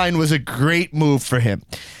 619 was a great move for him.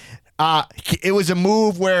 It was a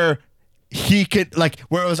move where he could, like,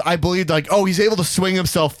 where it was, I believed, like, oh, he's able to swing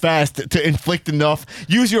himself fast to inflict enough.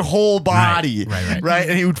 Use your whole body. Right.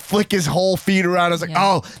 And he would flick his whole feet around. I was like, Yeah.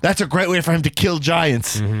 oh, that's a great way for him to kill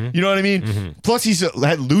giants. You know what I mean? Plus, he's had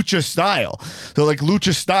lucha style. So, like,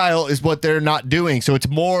 lucha style is what they're not doing. So it's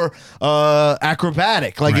more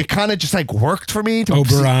acrobatic. Like, Right. it kind of just, like, worked for me.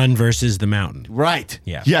 Oberon versus the Mountain. Right.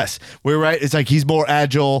 Yeah. Yes. We're right. It's like he's more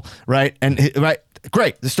agile, right? And right.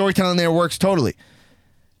 Great. The storytelling there works totally.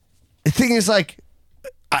 The thing is, like,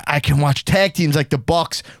 I can watch tag teams like the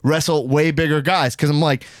Bucks wrestle way bigger guys because I'm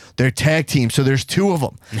like, they're tag teams, so there's two of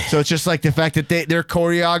them. So it's just like the fact that their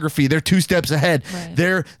choreography, they're 2 steps ahead.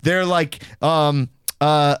 Right. They're like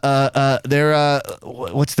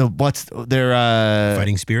what's their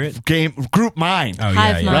Fighting Spirit? game group mind. Oh,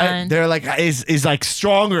 Hive yeah. mind. Right, they're like is like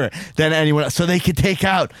stronger than anyone else, so they can take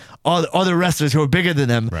out all the other wrestlers who are bigger than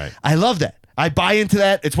them. Right. I love that. I buy into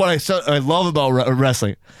that. It's what I love about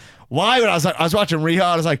wrestling. Why? When I was watching Riho,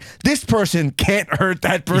 I was like, this person can't hurt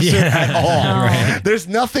that person Yeah. at all. No. Right. There's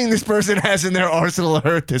nothing this person has in their arsenal to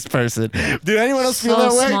hurt this person. Did anyone else feel So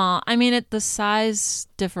that way? small. I mean, the size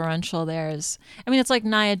differential there is. I mean, it's like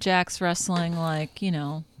Nia Jax wrestling, like, you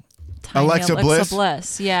know, tiny Alexa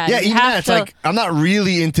Bliss? Yeah. Yeah, you even have that. It's to- like I'm not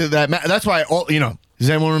really into that. That's why. Does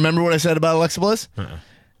anyone remember what I said about Alexa Bliss?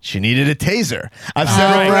 She needed a taser. I've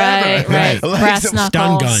said it forever. right. Brass knuckles.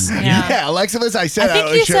 Stun gun. Yeah, Alexa Bliss. I said. I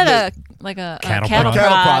think you said a Cattle cattle prod. cattle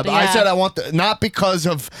prod. prod. I yeah. said I want not because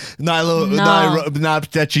of Nyla,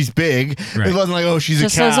 not that she's big. Right. It wasn't like, oh, she's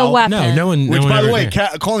Just a cow. as a weapon. No one. Which, no one by the ever way,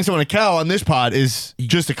 did. calling someone a cow on this pod is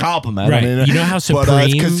just a compliment. Right. I mean, You know how But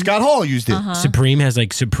Supreme- because Scott Hall used it. Supreme has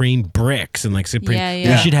like Supreme bricks and like Supreme. Yeah, We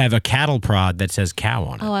yeah. should have a cattle prod that says cow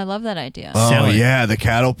on it. Oh, I love that idea. Sell Oh it. yeah, the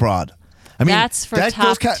cattle prod. I mean, That's for that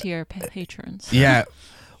top goes tier patrons. Yeah.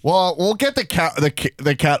 Well, we'll get the cow. The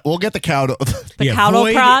cat. We'll get the cow. The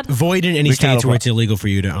cattle prod? Void in any The cattle states where prod. it's illegal for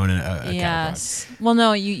you to own a cattle Yes. Well,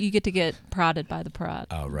 no, you get to get prodded by the prod.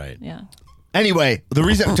 prod. Oh, right. Yeah. Anyway, the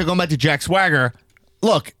reason to go back to Jack Swagger,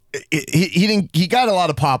 look, he got a lot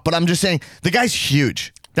of pop, but I'm just saying the guy's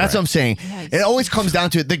huge. That's what I'm saying. Yeah, he's It always comes down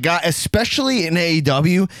to it. The guy, especially in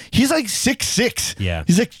AEW, he's like 6'6". Yeah.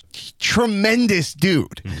 He's like tremendous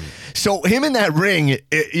dude. So him in that ring,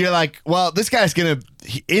 you're like, well, this guy's gonna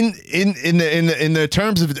in the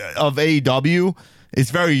terms of AEW.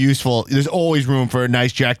 It's very useful. There's always room for a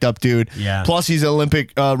nice jacked up dude. Yeah. Plus, he's an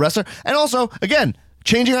Olympic wrestler, and also, again,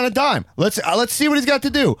 changing on a dime. Let's see what he's got to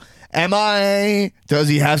do. Does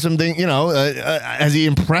he have something, has he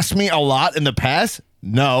impressed me a lot in the past?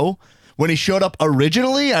 No. When he showed up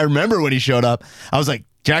originally, I remember when he showed up, I was like,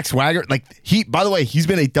 Jack Swagger, like by the way, he's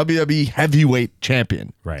been a WWE heavyweight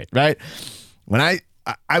champion. Right. Right? When I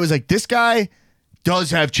was like, this guy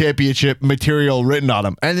does have championship material written on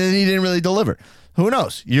him, and then he didn't really deliver. Who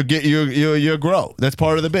knows? You grow. That's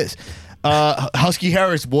part of the biz. Husky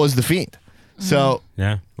Harris was the Fiend. So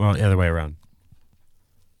Yeah. Well, the other way around.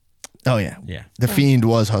 oh yeah. Yeah. The Fiend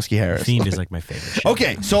was Husky Harris. Fiend is like my favorite show.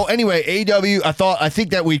 Okay, so anyway, AEW, I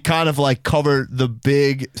think that we kind of like covered the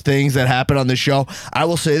big things that happened on the show. I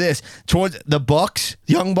will say this, towards the Bucks,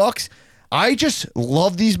 Young Bucks, I just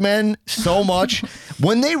love these men so much.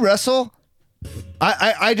 When they wrestle,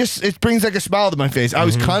 I just, it brings like a smile to my face. I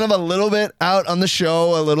was kind of a little bit out on the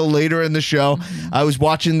show, a little later in the show. I was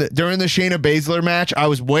watching during the Shayna Baszler match, I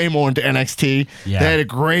was way more into NXT. Yeah. They had a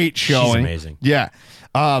great showing. amazing. Yeah.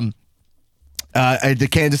 The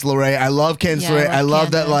Candice LeRae. I love Candice Yeah, I LeRae. I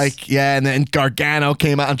love that, Candice. and then Gargano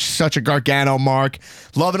came out on such a Gargano mark.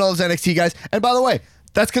 Loving all those NXT guys. And by the way,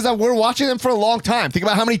 that's because we're watching them for a long time. Think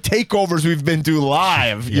about how many takeovers we've been to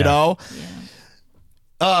live, you Yeah. know?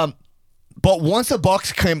 But once the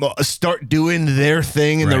Bucks start doing their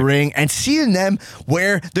thing in the Right. ring and seeing them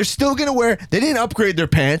where they're still going to wear, they didn't upgrade their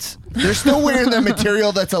pants. They're still wearing the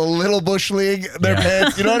material that's a little Bush League, their Yeah.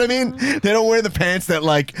 pants. You know what I mean? They don't wear the pants that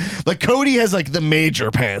like Cody has like the major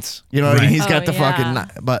pants. You know what I mean? Right. He's got Oh, the yeah.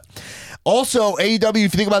 fucking, but also AEW,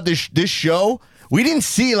 if you think about this show, we didn't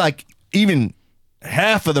see like even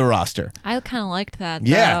half of the roster. I kind of liked that,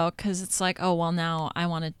 Yeah. though, because it's like, oh, well, now I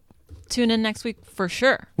want to tune in next week for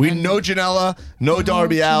sure. We And know Janela, no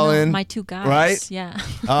Darby Allin. my two guys. right?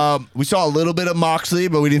 Yeah. We saw a little bit of Moxley,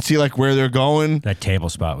 but we didn't see like where they're going That table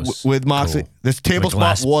spot was with Moxley. cool. This table The spot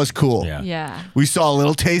glass- was cool. Yeah. Yeah. We saw a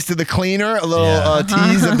little taste of the cleaner, a little Yeah.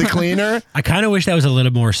 tease of the cleaner. I kind of wish that was a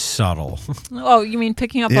little more subtle. Oh, you mean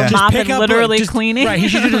picking up Yeah. a Just mop Pick and up, literally just- cleaning? Right, he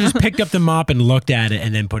should have just picked up the mop and looked at it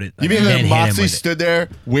and then put it. You mean and that then hit him Moxley with it. stood there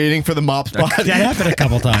waiting for the mop spot? That happened a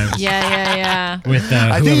couple times. Yeah. With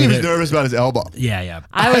I think he whoever was the- nervous about his elbow. Yeah.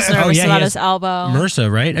 I was Oh, nervous yeah, he about has his elbow.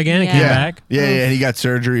 MRSA, right? Again, it Yeah. came Yeah. back. Yeah, he got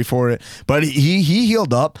surgery for it. But he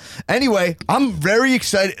healed up. Anyway, I'm very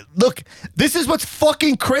excited. Look, this is what's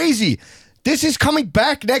fucking crazy. This is coming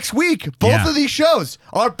back next week. Both Yeah. of these shows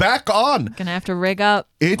are back on. Gonna have to rig up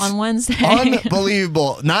It's on Wednesday.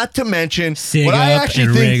 unbelievable. Not to mention Sig what I up actually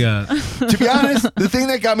and think. rig up. To be honest, the thing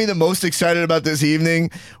that got me the most excited about this evening,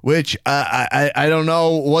 which I don't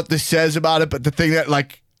know what this says about it, but the thing that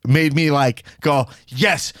like made me like go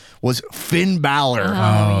yes was Finn Balor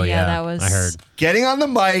Oh, yeah, that was. I heard. getting on the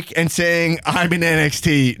mic and saying I'm in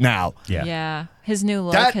NXT now. Yeah. Yeah, his new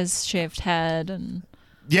look, That- his shaved head, and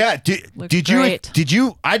Yeah, Looked did great.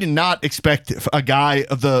 you? I did not expect a guy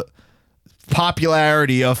of the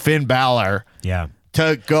popularity of Finn Balor Yeah.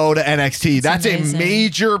 to go to NXT. That's amazing. a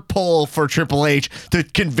major pull for Triple H to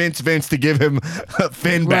convince Vince to give him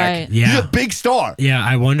Finn back. Right. He's Yeah. a big star. Yeah,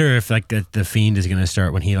 I wonder if like the Fiend is gonna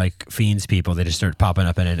start when he like fiends people, they just start popping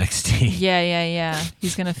up in NXT. yeah.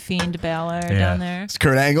 He's gonna fiend Balor Yeah. down there. It's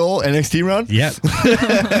Kurt Angle NXT run. Yep.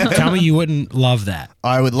 Tell me you wouldn't love that.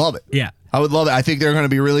 I would love it. Yeah. I would love it. I think they're going to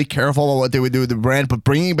be really careful about what they would do with the brand, but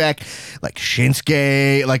bringing back like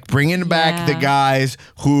Shinsuke, like bringing back the Yeah. guys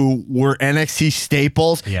who were NXT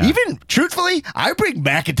staples. Yeah. Even truthfully, I bring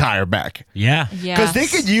McIntyre back. Yeah. Yeah, Because they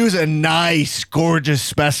could use a nice, gorgeous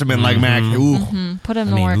specimen like Mac. Ooh. put him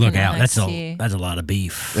I to mean, work look in out. NXT. That's a lot of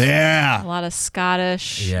beef. a Yeah. lot of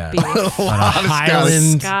Scottish Yeah. beef. A lot of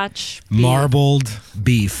Highland Scotch beef. marbled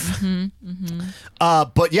beef.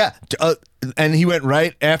 But yeah, and he went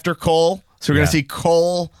right after Cole. So we're going Yeah. to see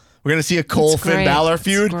Cole. We're going to see a Cole It's Finn great. Balor It's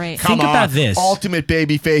feud. great. Come Think on. about this. Ultimate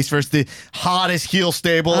baby face versus the hottest heel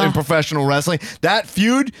stable in professional wrestling. That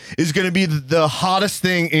feud is going to be the hottest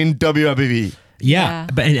thing in WWE. Yeah, Yeah.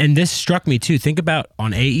 but and this struck me too. Think about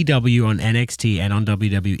on AEW, on NXT, and on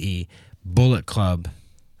WWE, Bullet Club.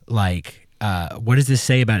 Like, what does this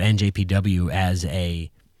say about NJPW as a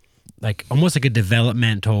like almost like a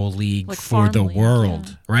developmental league Like for the farm league, world,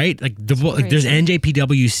 yeah. right? Like there's crazy.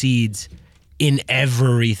 NJPW seeds in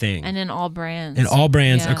everything, And in all brands. in all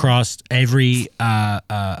brands Yeah. across every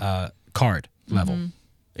card level.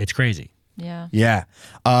 It's crazy. Yeah. Yeah.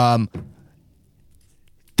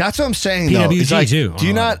 That's what I'm saying, though. It's PWG like, too. Do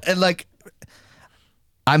you not, and like,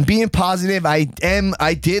 I'm being positive. I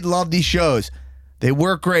did love these shows. They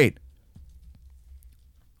were great.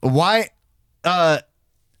 Why,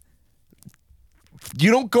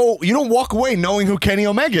 you don't walk away knowing who Kenny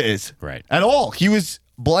Omega is. Right. At all. He was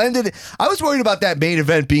blended. I was worried about that main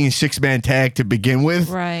event being a 6-man tag to begin with.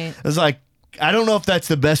 Right. I was like, I don't know if that's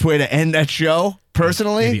the best way to end that show,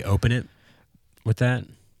 personally. Maybe open it with that.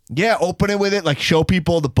 Yeah, open it with it, like show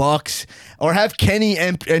people the Bucks, or have Kenny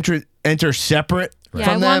enter separate Yeah,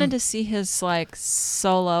 from I them. wanted to see his like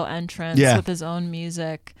solo entrance Yeah. with his own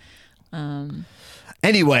music.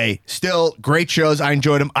 Anyway, still great shows. I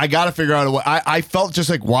enjoyed them. I got to figure out a way. I felt just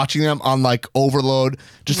like watching them on like overload,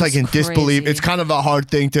 just It like was in disbelief. crazy. It's kind of a hard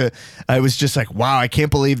thing to. I was just like, wow, I can't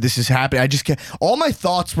believe this is happening. I just can't. All my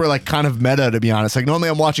thoughts were like kind of meta, to be honest. Like normally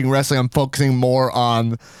I'm watching wrestling, I'm focusing more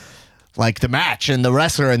on like the match and the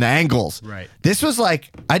wrestler and the angles. Right. This was like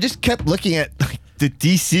I just kept looking at like the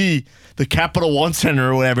DC, the Capital One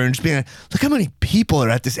Center or whatever, and just being like, look how many people are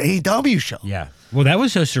at this AEW show. Yeah. Well, that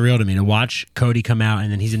was so surreal to me to watch Cody come out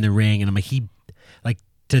and then he's in the ring and I'm like,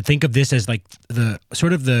 to think of this as like the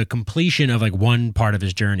sort of the completion of like one part of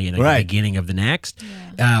his journey and like Right. the beginning of the next.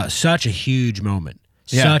 Such a huge moment.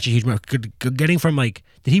 Yeah. Such a huge moment. Getting from like,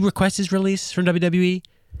 did he request his release from WWE?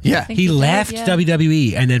 Yeah. think He he did, left yeah.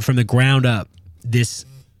 WWE and then from the ground up, this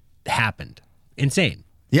happened. Insane.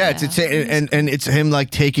 Yeah, it's insane. And it's him like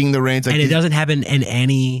taking the reins. Like And it doesn't happen in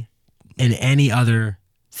any other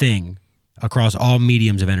thing across all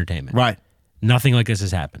mediums of entertainment. right. Nothing like this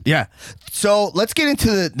has happened. Yeah. So let's get into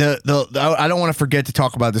the I don't want to forget to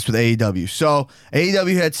talk about this with AEW. So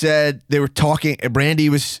AEW had said they were talking, Brandy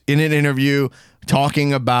was in an interview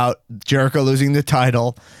talking about Jericho losing the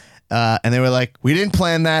title. And they were like, we didn't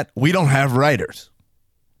plan that. We don't have writers.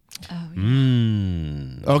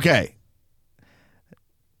 Okay.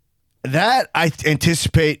 That I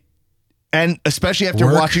anticipate, and especially after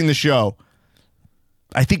Work. watching the show,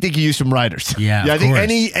 I think they could use some writers. Yeah, I of think course.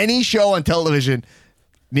 any show on television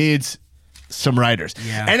needs some writers.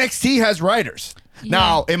 Yeah. NXT has writers.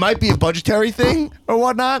 Now, it might be a budgetary thing or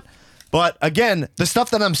whatnot, but again, the stuff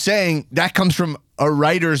that I'm saying, that comes from a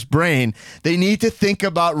writer's brain. They need to think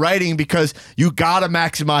about writing because you got to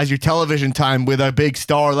maximize your television time with a big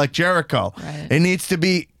star like Jericho. Right. It needs to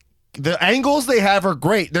be, the angles they have are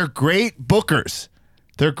great. They're great bookers.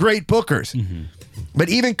 They're great bookers. But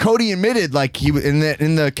even Cody admitted, like he in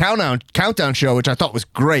the countdown show, which I thought was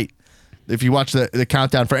great. If you watch the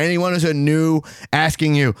countdown, for anyone who's a new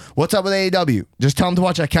asking you, what's up with AEW? Just tell them to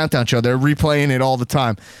watch that countdown show. They're replaying it all the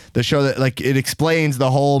time. The show that like it explains the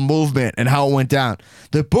whole movement and how it went down.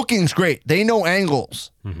 The booking's great. They know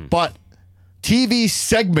angles, but TV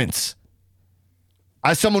segments.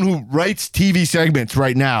 As someone who writes TV segments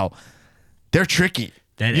right now, they're tricky.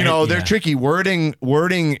 They're yeah. tricky. Wording,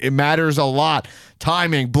 it matters a lot.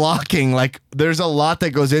 Timing, blocking, like there's a lot that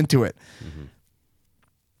goes into it.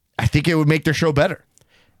 I think it would make their show better.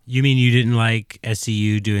 You mean you didn't like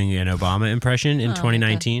SCU doing an Obama impression in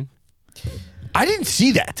 2019? I didn't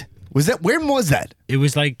see that. Where was that? It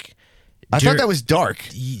was like I thought that was dark.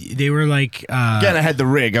 they were like Again, I had the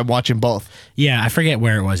rig. I'm watching both. yeah, I forget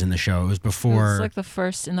where it was in the show. It was It before was like the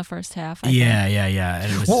first half. I yeah, think. yeah.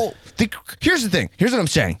 And it was Well, here's the thing. Here's what I'm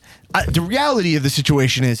saying. The reality of the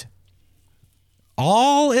situation is,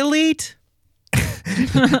 all elite?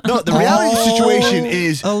 no, the reality of the situation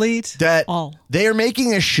is Elite? that All. they are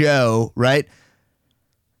making a show, right?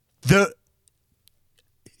 The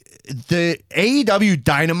AEW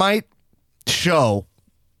Dynamite show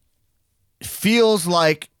feels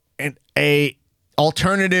like a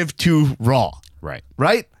alternative to Raw, Right.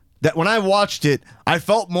 right? That when I watched it, I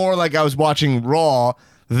felt more like I was watching Raw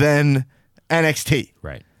than NXT.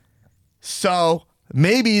 Right. So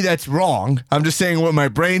maybe that's wrong. I'm just saying where my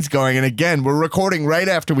brain's going. And again, we're recording right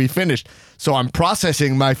after we finished. So I'm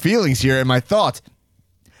processing my feelings here and my thoughts.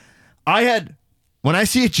 When I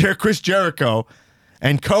see Chris Jericho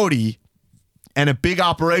and Cody and a big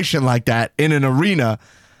operation like that in an arena,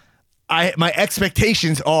 my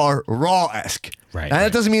expectations are Raw-esque. Right, And that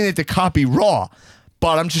right. doesn't mean they have to copy Raw.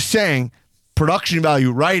 But I'm just saying, production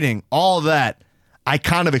value, writing, all that, I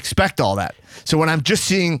kind of expect all that. So when I'm just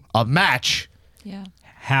seeing a match, Yeah.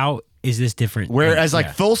 How is this different? whereas like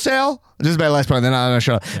Yeah. Full Sail, this is my last point, then I'm gonna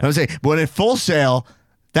shut up. I'm saying, when in Full Sail,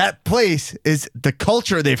 that place is the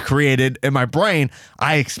culture they've created in my brain.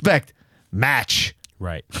 I expect match.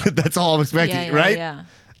 Right. That's all I'm expecting, Yeah, right? Yeah.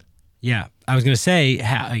 Yeah, I was gonna say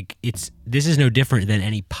how like this is no different than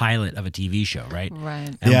any pilot of a TV show, right? Right.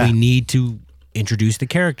 And Yeah. we need to introduce the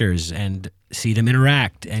characters and see them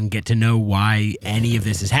interact and get to know why any of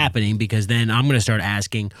this is happening, because then I'm going to start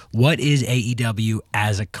asking, what is AEW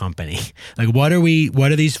as a company? Like, what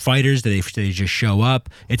are these fighters? Do they just show up?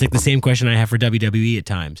 It's like the same question I have for WWE at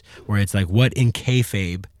times, where it's like, what in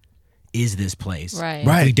kayfabe is this place? Right.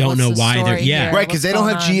 Right. We don't What's know the why they're, story yeah. here? Right, because What's they don't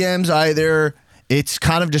have going on? GMs either. it's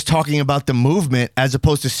kind of just talking about the movement as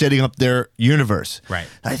opposed to setting up their universe. Right.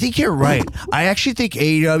 I think you're right. I actually think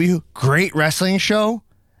AEW, great wrestling show,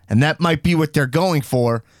 and that might be what they're going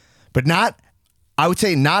for, but I would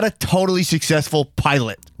say not a totally successful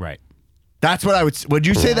pilot. Right. That's what would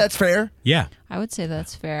you say that's fair? Yeah. I would say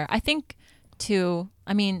that's fair. I think, too,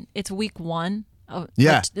 I mean, it's week 1.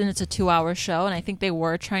 Yeah. And it's a 2-hour show, and I think they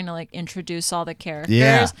were trying to, like, introduce all the characters.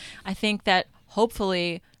 Yeah. I think that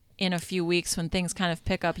hopefully in a few weeks when things kind of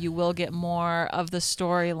pick up, you will get more of the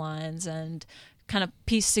storylines and kind of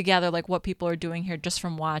piece together, like, what people are doing here just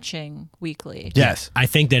from watching weekly. Yes. I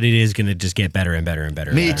think that it is going to just get better and better and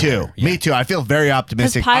better. Me too. Yeah. Me too. I feel very Because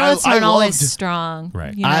optimistic. pilots I aren't always loved- strong.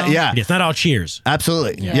 Right. You know? yeah. It's not all cheers.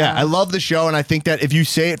 Absolutely. Yeah. Yeah. I love the show, and I think that if you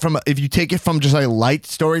take it from just a light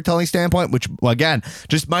storytelling standpoint, which, well, again,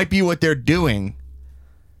 just might be what they're doing,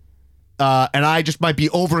 and I just might be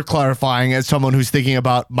over clarifying as someone who's thinking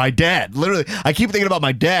about my dad. Literally, I keep thinking about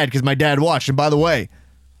my dad because my dad watched. And by the way, I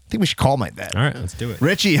think we should call my dad. All right, let's do it.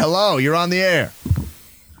 Richie, hello. You're on the air.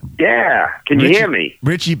 Yeah, can you hear me?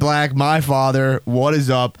 Richie Black, my father. What is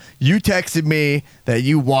up? You texted me that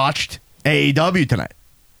you watched AEW tonight.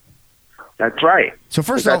 That's right. So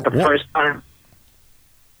first Was off, that the first time?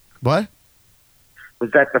 what?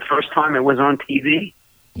 Was that the first time it was on TV?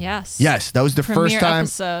 Yes. Yes, that was the Premiere first time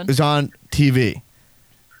episode. it was on TV.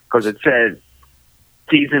 Because it said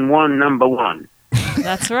season 1, number 1.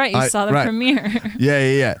 That's right. You saw the right. premiere.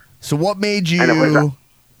 Yeah. So what made you? And it was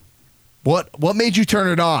what made you turn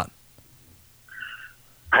it on?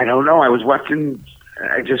 I don't know. I was watching.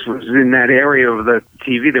 I just was in that area of the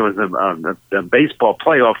TV. There was a baseball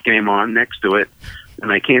playoff game on next to it,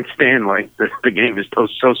 and I can't stand like the game is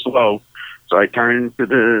so slow. So I turned to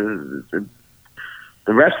the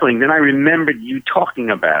wrestling. Then I remembered you talking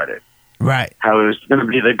about it. Right. How it was going to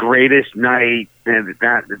be the greatest night,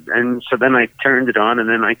 and so then I turned it on, and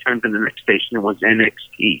then I turned to the next station. It was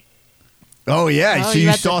NXT. Oh yeah. Oh, so you you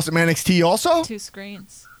had saw some NXT also? 2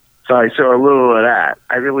 screens. So I saw a little of that.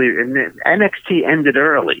 And then NXT ended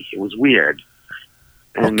early. It was weird,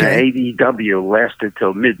 and Okay. the AEW lasted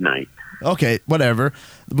till midnight. Okay, whatever.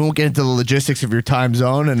 We won't get into the logistics of your time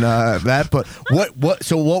zone and that. But what?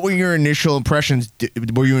 So what were your initial impressions?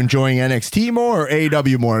 Were you enjoying NXT more or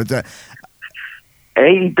AEW more?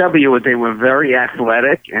 AEW, they were very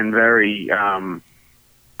athletic and very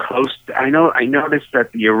close. I noticed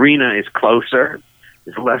that the arena is closer.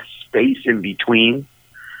 There's less space in between,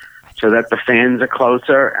 so that the fans are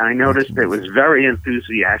closer. I noticed it was very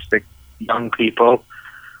enthusiastic young people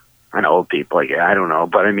and old people. Yeah, I don't know,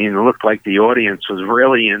 but I mean, it looked like the audience was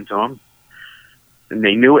really into them, and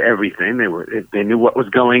they knew everything. They knew what was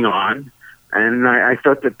going on, and I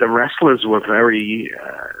thought that the wrestlers were very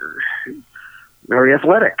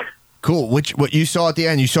athletic. Cool. What you saw at the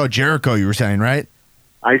end? You saw Jericho. You were saying, right?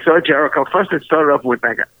 I saw Jericho. First, it started off with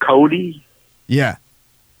like Cody Yeah.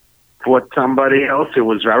 fought somebody else. It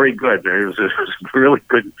was very good. It was a really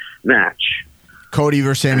good match. Cody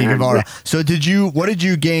versus Sammy Guevara. So what did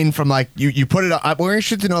you gain from like you put it on? We're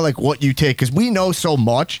interested to know like what you take because we know so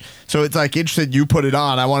much. So it's like interested you put it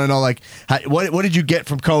on. I want to know like what did you get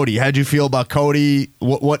from Cody? How did you feel about Cody?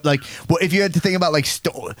 What if you had to think about like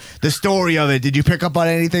the story of it? Did you pick up on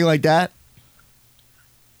anything like that?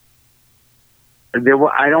 I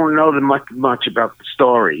don't know much about the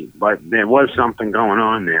story, but there was something going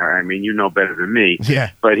on there. I mean, you know better than me.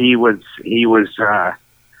 Yeah. But he was.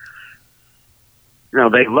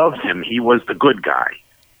 They loved him. He was the good guy.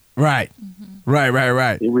 Right. Mm-hmm.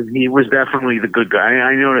 Right. He was definitely the good guy.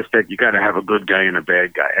 I noticed that you got to have a good guy and a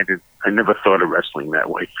bad guy. I never thought of wrestling that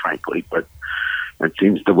way, frankly, but that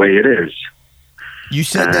seems the way it is. You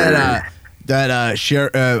said that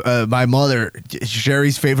my mother,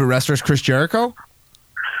 Sherry's favorite wrestler is Chris Jericho?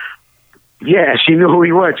 Yeah, she knew who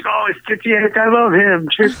he was. Oh, it's Chris. I love him.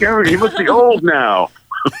 Chris Jericho. He must be old now.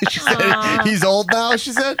 She said, he's old now,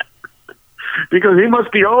 she said? Because he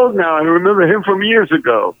must be old now. I remember him from years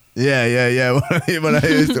ago. Yeah. When I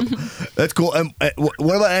used to, that's cool. What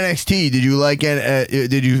about NXT? Did you like it?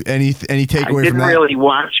 Did you any takeaway I from didn't that? really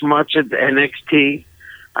watch much of the NXT.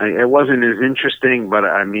 It wasn't as interesting, but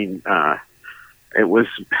I mean, it was.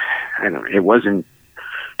 I don't know. It wasn't.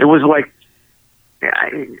 It was like. Is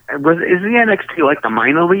the NXT like the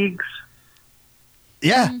minor leagues?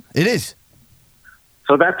 Yeah, it is.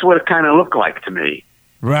 So that's what it kind of looked like to me.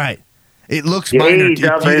 Right. It looks The minor.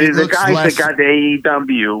 AEW, the looks guys less. that got the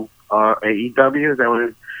AEW, AEW, that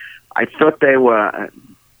was. I thought they were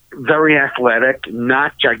very athletic,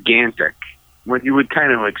 not gigantic. When you would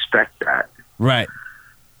kind of expect that. Right.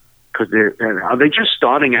 Because are they just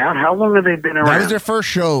starting out? How long have they been around? That was their first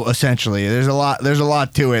show, essentially. There's a lot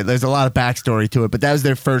to it. There's a lot of backstory to it, but that was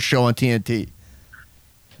their first show on TNT.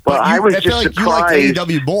 well, But I was feel just like you liked surprised.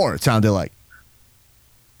 AEW more. It sounded like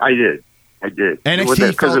I did.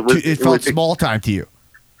 NXT felt small time to you.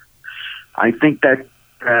 I think that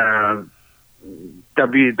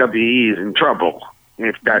WWE is in trouble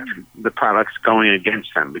if that's the product's going against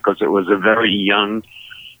them, because it was a very young,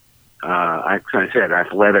 like I said,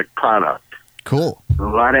 athletic product. Cool. A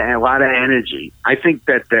lot of energy. I think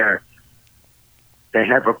that they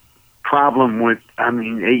have a problem with. I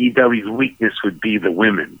mean, AEW's weakness would be the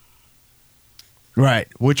women. Right.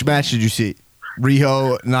 Which match did you see?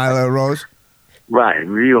 Riho, Nyla Rose? Right,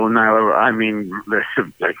 Rio, Nyla. I mean,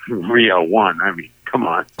 like Rio won. I mean, come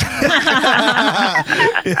on.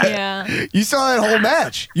 Yeah. You saw that whole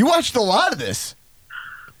match. You watched a lot of this.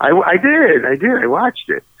 I did. I watched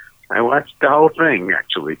it. I watched the whole thing,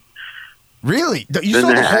 actually. Really? You saw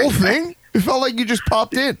the whole thing? It felt like you just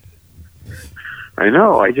popped in. I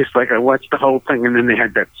know. I watched the whole thing, and then they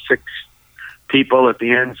had that 6 people at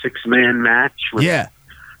the end, 6-man match. Yeah.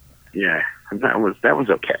 Yeah. And that was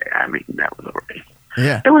okay. I mean, that was all right.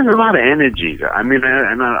 Yeah. There was a lot of energy, though. I mean,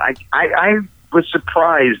 I was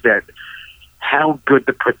surprised at how good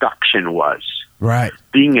the production was. Right.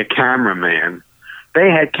 Being a cameraman, they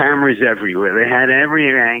had cameras everywhere. They had every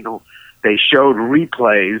angle. They showed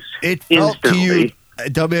replays It felt instantly. to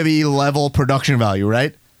you WWE level production value,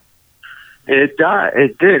 right? It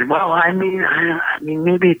did. Well, I mean,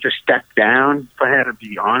 maybe it's a step down, if I had to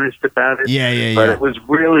be honest about it. Yeah. But it was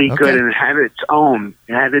really Okay. good, and it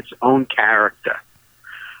had its own character.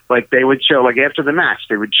 Like they would show, like after the match,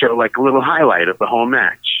 they would show like a little highlight of the whole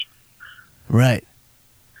match. Right.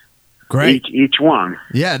 Great. Each one.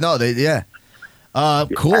 Yeah, no,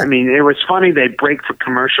 cool. I mean, it was funny. They'd break for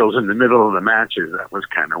commercials in the middle of the matches. That was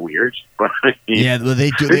kind of weird. But I mean, yeah, they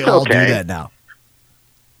do. They it's all okay. do that now.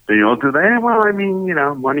 you know, do they? Well, I mean, you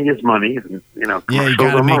know, money is money. And, you know, Yeah, you commercials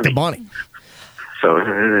got to are make money. the money. So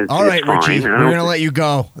All right, it's fine, Richie, you know? we're gonna let you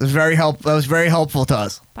go. That was very helpful to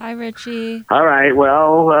us. Bye, Richie. All right.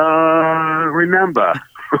 Well, remember,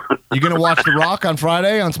 You gonna watch The Rock on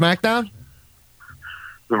Friday on SmackDown?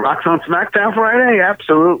 The Rock's on SmackDown Friday.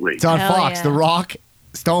 Absolutely. It's on Hell Fox. yeah. The Rock,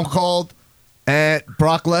 Stone Cold, and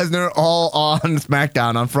Brock Lesnar all on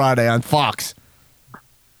SmackDown on Friday on Fox.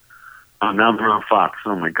 Oh, now they're on Fox.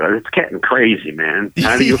 Oh my God, it's getting crazy, man.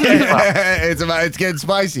 How do you keep up? It's getting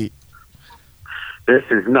spicy. This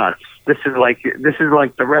is nuts. This is like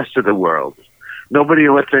the rest of the world. Nobody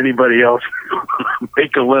lets anybody else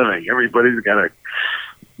make a living. Everybody's got to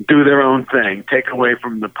do their own thing. Take away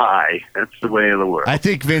from the pie. That's the way of the world. I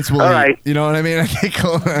think Vince will. All eat. right. You know what I mean? I think.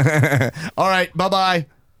 All right. Bye bye.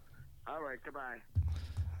 All right. Goodbye.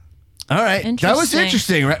 All right. That was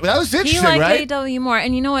interesting, right? That was He interesting, liked right? AEW more.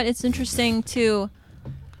 And you know what? It's interesting, too.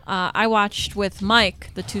 I watched with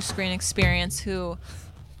Mike, the 2-screen experience, who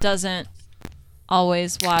doesn't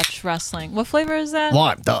always watch wrestling. What flavor is that?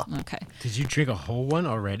 Lime, duh. Okay. Did you drink a whole one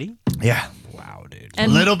already? Yeah. Wow, dude.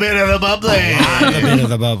 And Little bit of the bubbly. A bit of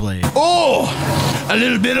the bubbly. Oh, a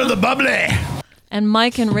little bit of the bubbly. And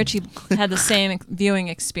Mike and Richie had the same viewing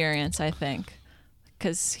experience, I think,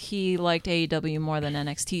 because he liked AEW more than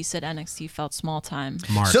NXT. He said NXT felt small time.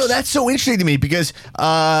 Marks. So that's so interesting to me because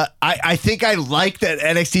I think I like that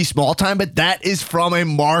NXT small time, but that is from a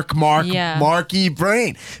Yeah. Marky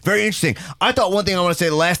brain. Very interesting. I thought one thing I want to say,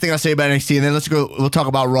 the last thing I'll say about NXT, and then we'll talk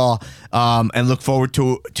about Raw and look forward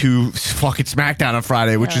to fucking SmackDown on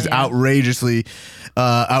Friday, which Hell is yeah. outrageously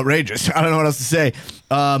outrageous. I don't know what else to say.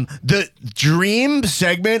 The Dream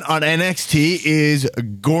segment on NXT is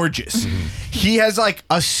gorgeous. He has like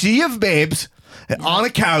a sea of babes on a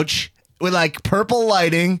couch with like purple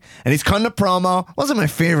lighting, and he's cutting a promo. Wasn't my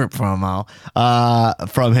favorite promo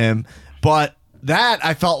from him, but that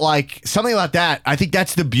I felt like something about that. I think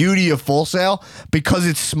that's the beauty of Full Sail because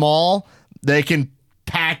it's small. They can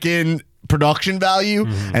pack in production value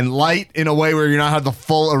and light in a way where you're not have the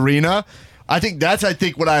full arena. I think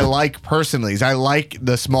what I like personally is I like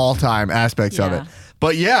the small time aspects of it. Yeah.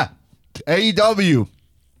 But yeah, AEW,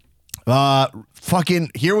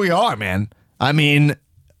 fucking here we are, man. I mean,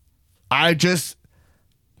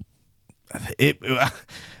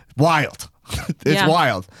 wild. It's Yeah.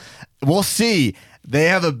 wild. We'll see. They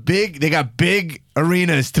got big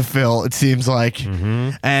arenas to fill, it seems like.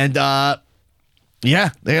 And yeah,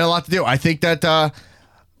 they got a lot to do. I think that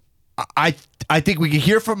I think we can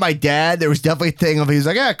hear from my dad. There was definitely a thing of he was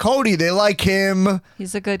like, yeah, Cody, they like him.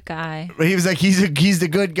 He's a good guy. He was like, he's the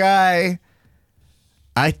good guy.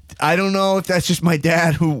 I don't know if that's just my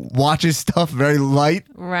dad who watches stuff very light,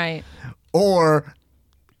 Right. or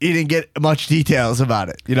you didn't get much details about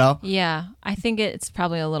it, you know? Yeah, I think it's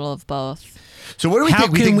probably a little of both. So what do we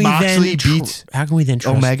think? We think Moxley beats How can we then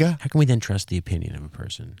trust Omega? How can we then trust the opinion of a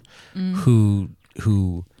person who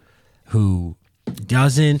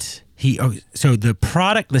doesn't so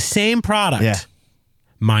the same product, Yeah.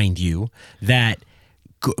 mind you, that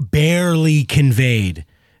barely conveyed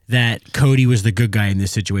that Cody was the good guy in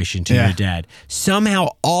this situation to your dad, somehow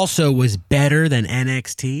also was better than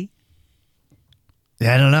NXT?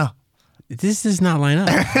 Yeah, I don't know. This does not line up.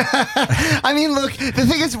 I mean, look, the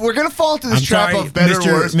thing is, we're going to fall into this trap of better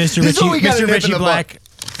or worse. Mr. This is what we gotta Richie nip in the Black.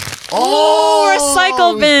 Oh,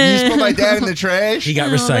 recycle bin. You just put my dad in the trash? He got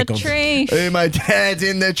The recycled. trash. Hey, my dad's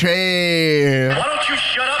in the trash. Why don't you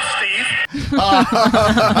shut up, Steve?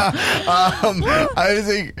 I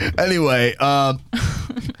think, anyway,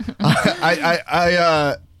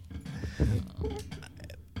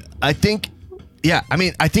 I think, yeah, I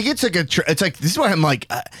mean, I think it's like it's like, this is why I'm like,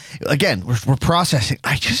 again, we're processing.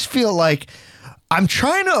 I just feel like I'm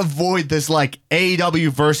trying to avoid this like AEW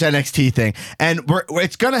versus NXT thing, and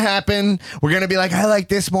it's gonna happen. We're gonna be like, I like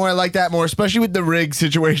this more, I like that more, especially with the rig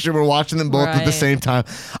situation. We're watching them both at the Right. same time.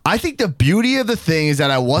 I think the beauty of the thing is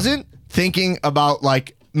that I wasn't thinking about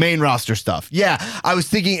like main roster stuff. Yeah, I was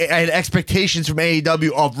thinking I had expectations from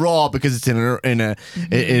AEW of Raw because it's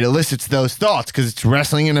it elicits those thoughts because it's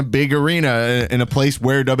wrestling in a big arena in a place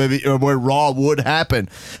where where Raw would happen.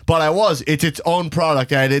 But it's its own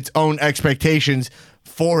product. I had its own expectations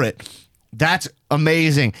for it. That's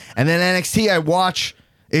amazing. And then NXT, I watch.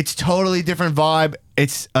 It's totally different vibe.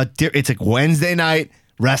 It's like Wednesday night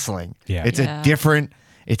wrestling. Yeah. It's a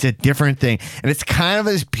different thing. And it's kind of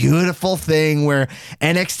this beautiful thing where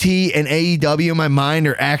NXT and AEW in my mind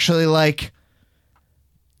are actually like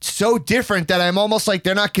so different that I'm almost like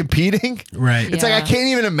they're not competing. Right. It's like I can't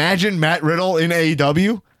even imagine Matt Riddle in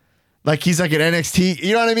AEW. Like he's like an NXT.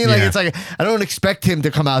 You know what I mean? Like Yeah. it's like I don't expect him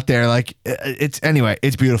to come out there. Like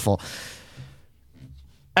it's beautiful.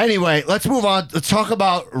 Anyway, let's move on. Let's talk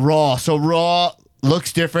about Raw. So Raw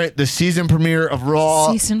looks different. The season premiere of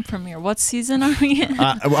Raw. Season premiere. What season are we in?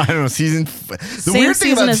 I don't know. The Same weird thing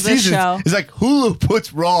season about as this seasons show. is like Hulu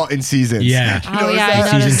puts Raw in seasons. Yeah. You notice yeah, that? I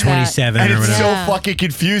Season noticed that. 27 And or it's whatever. so Yeah. fucking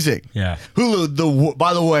confusing. Yeah. Hulu.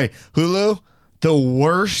 By the way, Hulu, the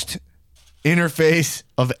worst interface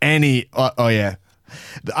of any. Oh yeah.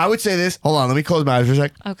 I would say this. Hold on. Let me close my eyes for a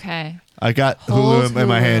sec. Okay. I got Hold Hulu in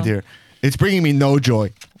my Hulu. hand here. It's bringing me no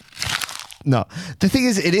joy. No, the thing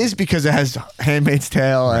is, it is because it has Handmaid's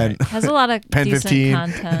Tale and Has a lot of Pen decent 15.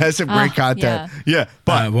 content. It has some great content. Yeah,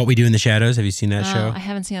 but What We Do in the Shadows. Have you seen that show? I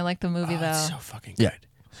haven't seen it like the movie though. It's so fucking Yeah. good.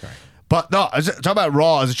 Sorry. But no, talk about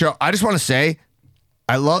Raw as a show. I just want to say,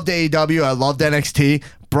 I loved AEW. I loved NXT.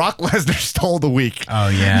 Brock Lesnar stole the week. Oh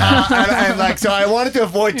yeah. And like, so I wanted to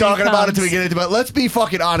avoid talking about it till we get into it. But let's be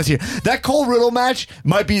fucking honest here. That Cole Riddle match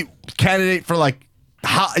might be candidate for like.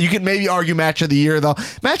 You can maybe argue match of the year though.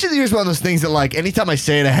 Match of the year is one of those things that like anytime I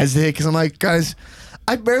say it, I hesitate because I'm like, guys,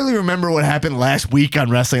 I barely remember what happened last week on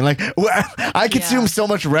wrestling. Like I consume so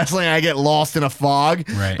much wrestling, I get lost in a fog.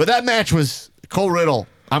 Right. But that match was Cole Riddle.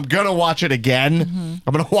 I'm gonna watch it again.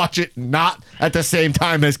 I'm gonna watch it not at the same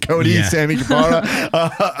time as Cody and Yeah. Sammy Guevara.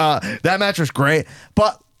 That match was great.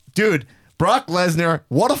 But dude, Brock Lesnar,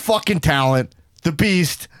 what a fucking talent. The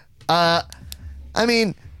Beast. I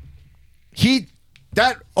mean,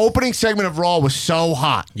 that opening segment of Raw was so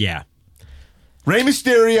hot. Yeah. Rey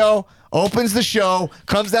Mysterio opens the show,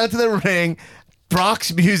 comes down to the ring.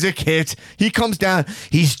 Brock's music hits. He comes down.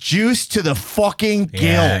 He's juiced to the fucking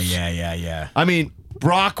gills. Yeah. I mean,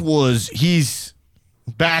 he's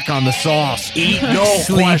back on the sauce. Eat no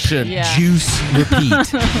Sleep, question. Yeah. Juice, repeat.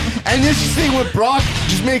 And this thing with Brock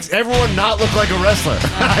just makes everyone not look like a wrestler.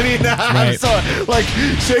 I mean, I'm Right. sorry. Like,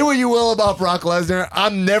 say what you will about Brock Lesnar.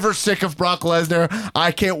 I'm never sick of Brock Lesnar.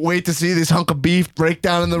 I can't wait to see this hunk of beef break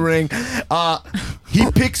down in the ring.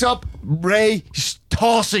 He picks up Ray, he's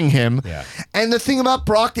tossing him. Yeah. And the thing about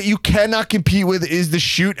Brock that you cannot compete with is the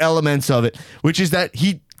shoot elements of it, which is that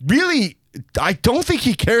I don't think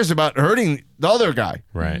he cares about hurting the other guy.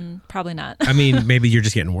 Right. Probably not. I mean, maybe you're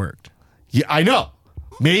just getting worked. Yeah, I know.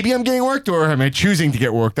 Maybe I'm getting worked, or am I choosing to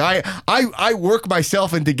get worked? I work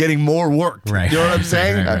myself into getting more worked. Right. You know what I'm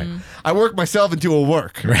saying? Right. I work myself into a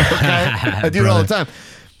work. Okay? I do it all the time.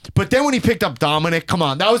 But then when he picked up Dominic, come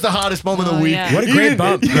on, that was the hottest moment of the Oh, week. yeah. What a great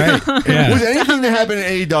bump. Right. Yeah. Was anything that happened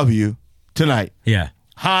in AEW tonight Yeah.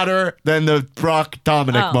 hotter than the Brock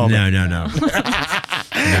Dominic Oh. moment? No.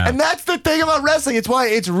 And that's the thing about wrestling. It's why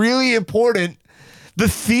it's really important. the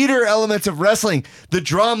theater elements of wrestling, the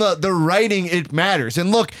drama, the writing, it matters. And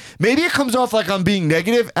look, maybe it comes off like I'm being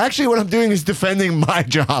negative. Actually, what I'm doing is defending my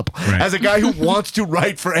job as a guy who wants to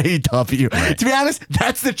write for AEW. To be honest,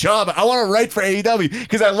 that's the job. I want to write for AEW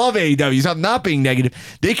because I love AEW. So I'm not being negative.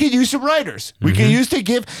 They could use some writers. We could use to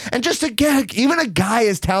give, and just to get even a guy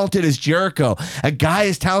as talented as Jericho, a guy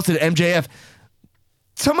as talented as MJF,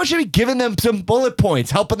 someone should be giving them some bullet points,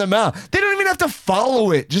 helping them out. They don't even have to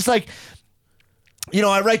follow it. Just like, you know,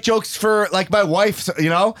 I write jokes for like my wife, you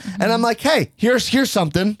know, and I'm like, hey, here's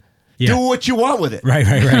something. Do what you want with it. Right.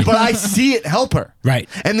 But I see it help her. Right.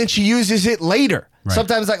 And then she uses it later. Right.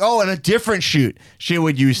 Sometimes like, oh, in a different shoot, she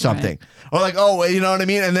would use something. Or like, oh, you know what I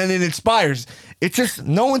mean? And then it inspires. It's just,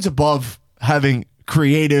 no one's above having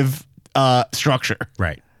creative structure.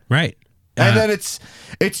 Right. And then it's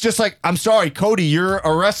just like, I'm sorry, Cody, you're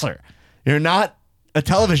a wrestler. You're not a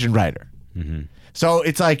television writer. So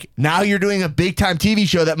it's like, now you're doing a big time TV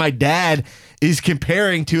show that my dad is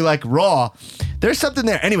comparing to like Raw. There's something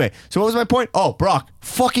there. Anyway, so what was my point? Oh, Brock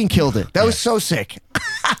fucking killed it. That was so sick.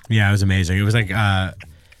 Yeah, it was amazing. It was like,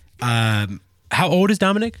 how old is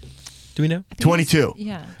Dominic? Do we know? 22.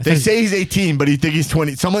 Yeah. They say he's 18, but he think he's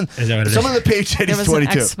 20. Someone on the page said There he's was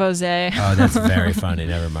 22. an expose. Oh, that's very funny.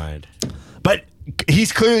 Never mind. But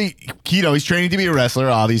he's clearly, you know, he's training to be a wrestler,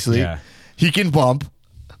 obviously. Yeah. He can bump.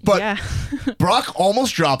 But Yeah. Brock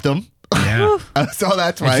almost dropped him. Yeah. I saw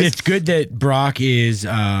that twice. It's good that Brock is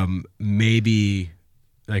maybe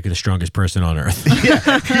like the strongest person on earth.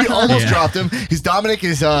 Yeah, he almost dropped him. His Dominic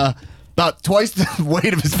is about twice the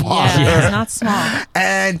weight of his father. Yeah, it's not small.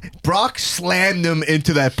 And Brock slammed him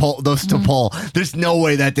into that pole, pole. There's no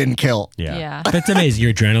way that didn't kill. Yeah. That's amazing.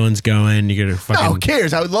 Your adrenaline's going. You get a fucking. No, who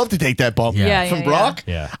cares? I would love to take that bump Yeah. from Brock.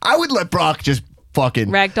 Yeah. I would let Brock just fucking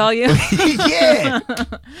Ragdoll you? yeah.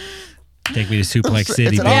 Take me to Suplex City,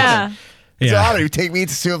 It's an bitch. honor. Yeah. It's an honor. You take me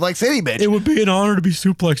to Suplex City, bitch. It would be an honor to be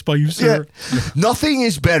suplexed by you, sir. Yeah. Nothing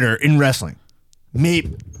is better in wrestling. Me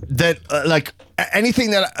that like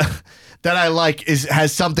anything that I like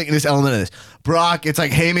has something in this element of this. Brock, it's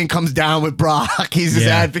like Heyman comes down with Brock. He's his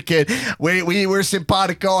advocate. We're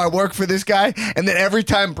simpatico. I work for this guy. And then every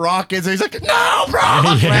time Brock is, he's like, no, Brock,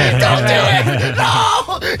 don't do it.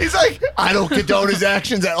 No. He's like, I don't condone his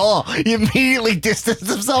actions at all. He immediately distances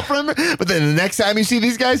himself from him. But then the next time you see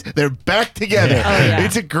these guys, they're back together. Yeah. Oh, yeah.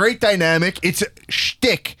 It's a great dynamic. It's a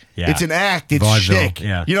shtick. Yeah. It's an act. It's Vaudeville. shtick.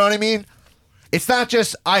 Yeah. You know what I mean? It's not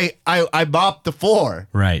just I mop the floor.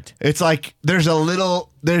 Right. It's like there's a little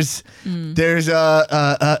it's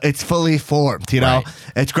fully formed, you know? Right.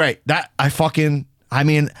 It's great.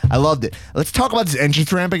 I loved it. Let's talk about this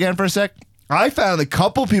entrance ramp again for a sec. I found a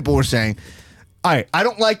couple people were saying, all right, I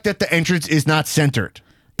don't like that the entrance is not centered.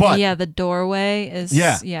 But yeah, the doorway is.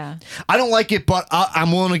 Yeah. I don't like it, but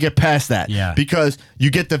I'm willing to get past that. Yeah. Because you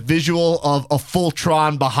get the visual of a full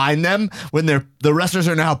Tron behind them when the wrestlers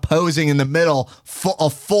are now posing in the middle, a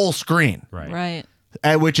full screen. Right.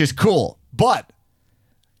 Which is cool. But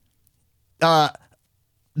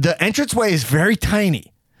the entranceway is very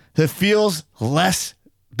tiny. It feels less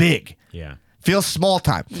big. Yeah. Feels small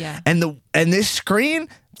time. Yeah. And this screen,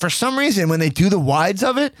 for some reason, when they do the wides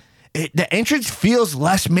of it, the entrance feels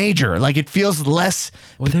less major. Like it feels less.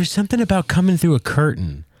 Well, there's something about coming through a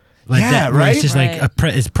curtain. Like Yeah, that, where right? It's just like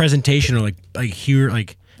it's presentation or like here,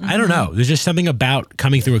 like I don't know. There's just something about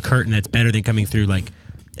coming through a curtain that's better than coming through like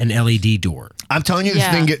an LED door. I'm telling you, this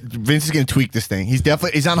Yeah. thing. Vince is going to tweak this thing. He's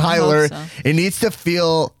on high hope alert. so. It needs to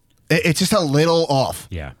feel. It's just a little off.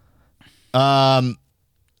 Yeah.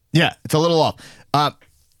 Yeah, it's a little off.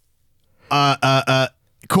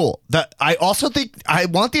 Cool. I also think I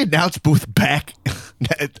want the announce booth back,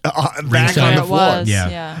 back Ringside. on the It floor. was. Yeah.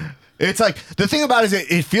 Yeah. It's like the thing about it is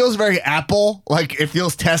it feels very Apple, like it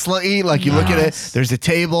feels Tesla-y. Like you look at it, Yes. there's a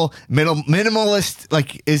table, minimalist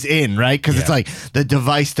like is in, right? Because it's like the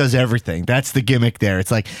device does everything. That's the gimmick there. It's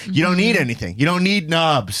like you don't need anything. You don't need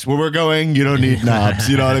knobs. Where we're going, you don't need knobs.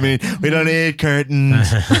 You know what I mean? We don't need curtains.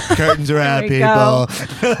 Curtains are out, There we people. go.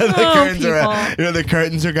 The curtains are out. people. You know, the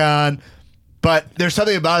curtains are gone. But there's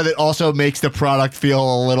something about it that also makes the product feel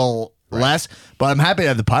a little less. But I'm happy to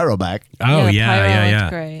have the pyro back. Oh the yeah, pyro yeah, looked yeah.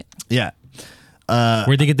 Great. Yeah.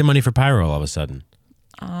 Where'd they get the money for pyro all of a sudden?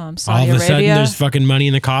 Saudi All of a sudden, Arabia. there's fucking money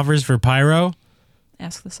in the coffers for pyro.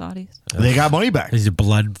 Ask the Saudis. They got money back. These are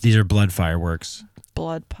blood fireworks.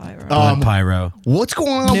 Blood pyro. Blood pyro. What's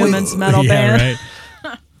going on Newman's with metal band.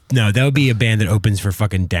 right. No, that would be a band that opens for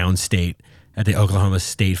fucking Downstate at the Oklahoma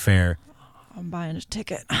State Fair. I'm buying a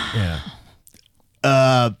ticket. Yeah.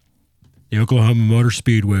 The Oklahoma Motor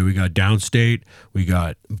Speedway. We got Downstate. We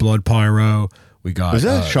got Blood Pyro. We got Was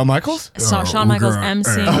that Shawn Michaels? Shawn Michaels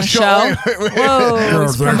emceeing the Shawn- show. wait. Whoa,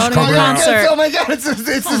 he's promoting a concert. Oh my God! It's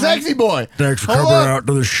the sexy boy. Thanks for Hold coming on. out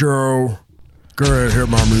to the show. Go ahead, hit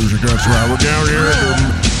my music. That's right. We're down here at the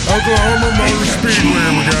Oklahoma Motor Speedway.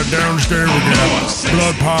 We got downstairs. We got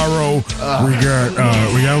Blood Pyro. We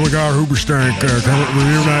got Hoobastank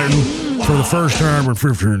reuniting for the first time in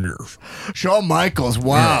 15 years. Shawn Michaels.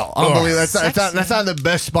 Wow, Yeah. unbelievable. That's not the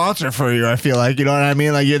best sponsor for you. I feel like, you know what I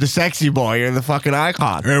mean. Like, you're the sexy boy. You're the fucking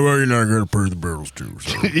icon. Yeah, well, you're not going to pay the bills too.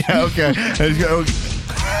 So. Yeah. Okay. Let's go.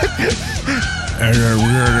 And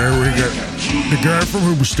we got the guy from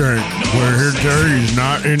Hoobastank. We're here today. He's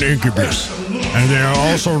not in Incubus. And they are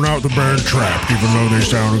also not the band Trapped, even though they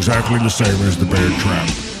sound exactly the same as the band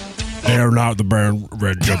Trapped. They are not the band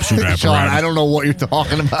Red Jumpsuit Apparatus. Sean, I don't know what you're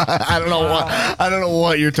talking about. I don't know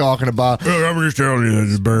what you're talking about. Look, I'm just telling you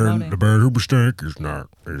that the band Hoobastank is not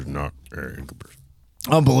Incubus.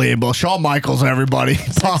 Unbelievable. Shawn Michaels, everybody.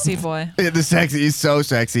 Sexy boy. Yeah, the sexy. He's so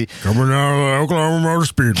sexy. Coming out of the Oklahoma Motor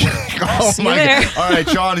Speedway. Oh See you my there. God. All right,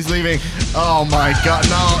 Sean is leaving. Oh my God.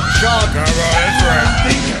 No, Sean. That's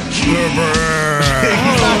right. He's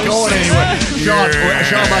not going anywhere.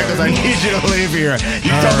 Shawn Michaels, I need you to leave here. You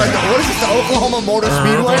talking about what is this, the Oklahoma Motor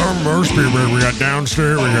Speedway? Oklahoma Motor Speedway. We got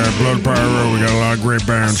downstairs. We got Blood Pyro. We got a lot of great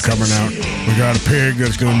bands coming out. We got a pig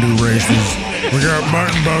that's going to do races. We got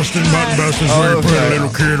Mutton Busting. Mutton Busting is where you put a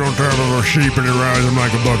little kid on top of a sheep and it rides him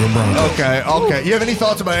like a bucking bronco. Okay. You have any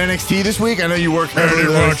thoughts about NXT this week? I know you work I heavily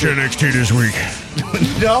didn't with watch NXT this week.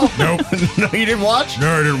 No? Nope. No, you didn't watch?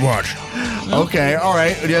 No, I didn't watch. Okay, all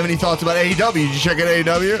right. Do you have any thoughts about AEW? Did you check out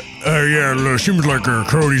AEW? Yeah, look, seems like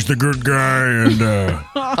Cody's the good guy, and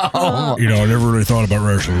you know, I never really thought about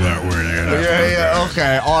wrestling that way. Yeah.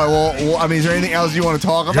 Okay. All right. Well, I mean, is there anything else you want to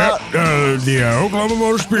talk about? The Oklahoma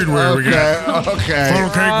Motor Speedway. We got Okay. funnel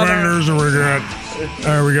cake vendors, and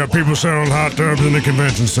we got people selling hot tubs in the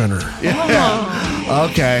convention center. Yeah.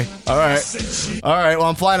 Okay. All right. Well,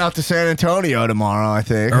 I'm flying out to San Antonio tomorrow, I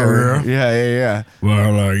think. Oh, Yeah.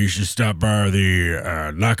 Well, you should stop by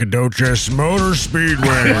the Nacogdoches Motor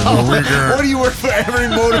Speedway. What do you work for every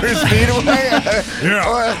motor speedway?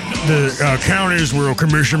 Yeah, the counties will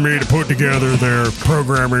commission me to put together their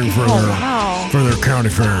programming for their county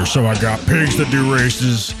fairs. So I got pigs that do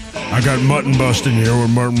races. I got mutton busting, you know what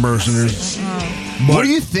mutton busting is. What do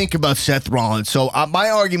you think about Seth Rollins? So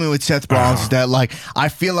my argument with Seth Rollins is that, like, I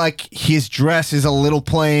feel like his dress is a little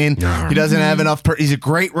plain. He doesn't have enough. He's a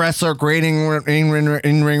great wrestler, great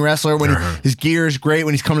in-ring wrestler. When his gear is great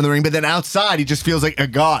when he's coming to the ring, but then outside he just feels like a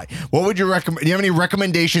guy. What would you recommend? Do you have any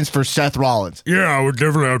recommendations for Seth Rollins? Yeah, I would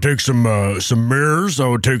take some mirrors. I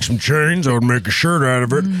would take some chains. I would make a shirt out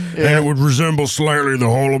of it, and it would resemble slightly the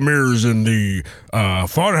Hall of Mirrors in the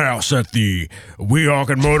funhouse at the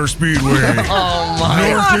Weehawken Motor Speedway.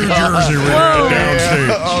 North New Jersey, we got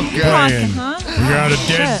downstate playing. We got a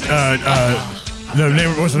dead.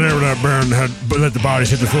 What's the name of that band that let the bodies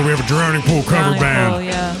hit the floor? We have a drowning pool cover band.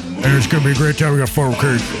 And it's gonna be a great time. We got funnel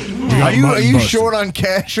cake. Are you short on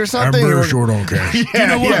cash or I'm something? very short on cash. Do you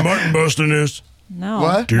know what mutton busting is? No.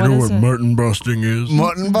 What? Do you know what mutton busting is?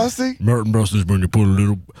 Mutton busting? Mutton busting is when you put a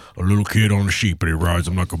little kid on a sheep and he rides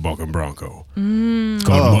him like a bucking bronco. It's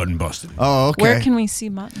called mutton busting. Oh, okay. Where can we see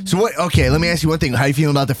mutton? So what? Okay, let me ask you one thing. How you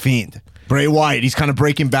feeling about the Fiend? Bray Wyatt, he's kind of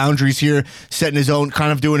breaking boundaries here, setting his own,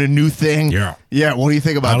 kind of doing a new thing. Yeah. Yeah, what do you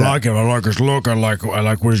think about that? I like him. I like his look. I like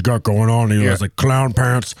what he's got going on. He has like clown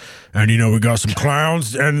pants. And, you know, we got some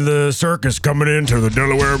clowns and the circus coming into the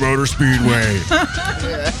Delaware Motor Speedway.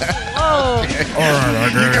 All right, I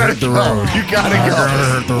gotta hit the road. You gotta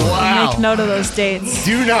go. Hit the road. Wow. Make note of those dates.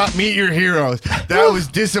 Do not meet your heroes. That was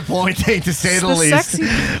disappointing, to say the the least. sexy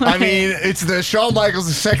boy. I mean, it's the Shawn Michaels,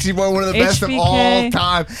 the sexy boy, one of the best of all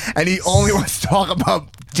time. And he only wants to talk about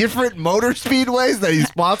different motor speedways that he's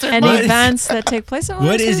sponsored And by. events that take place at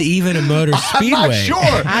What is even a motor I'm speedway? not sure.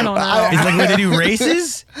 I don't know. Is like where they do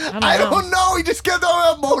races? I don't know. He just kept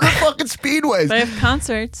talking about motor fucking speedways. They have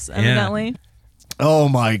concerts, evidently. Oh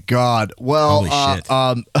my God. Well, Holy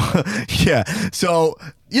shit. yeah. So,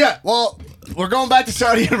 yeah, well, we're going back to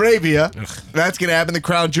Saudi Arabia. That's going to happen. The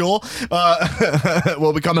crown jewel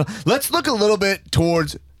will be coming. Let's look a little bit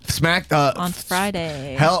towards On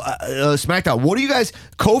Friday. SmackDown. What do you guys,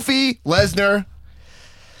 Kofi, Lesnar?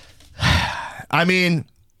 I mean,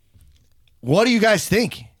 what do you guys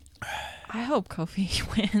think? I hope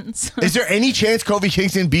Kofi wins. Is there any chance Kofi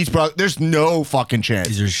Kingston beats Brock? There's no fucking chance.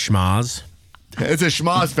 Is there schmaz? It's a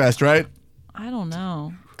schmaz fest, right? I don't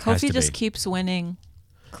know. Has Kofi to just be. keeps winning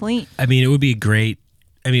clean. I mean, it would be great.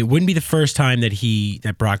 I mean, it wouldn't be the first time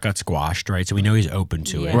that Brock got squashed, right? So we know he's open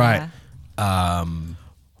to it. Right.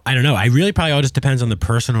 I don't know. I really probably all just depends on the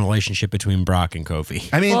personal relationship between Brock and Kofi.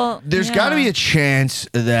 I mean, Well, there's got to yeah. be a chance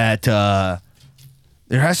that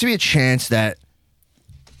there has to be a chance that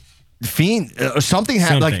the Fiend something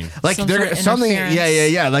happened. Like Some there sort of something.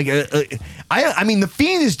 interference. Yeah. Like I mean, the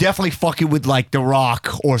Fiend is definitely fucking with like The Rock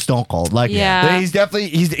or Stone Cold. Like Yeah. he's definitely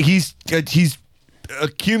he's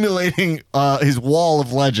accumulating his wall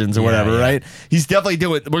of legends or whatever. yeah. Right? He's definitely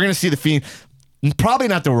doing. We're gonna see the Fiend. Probably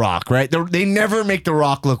not The Rock, right? They never make The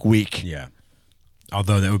Rock look weak. Yeah.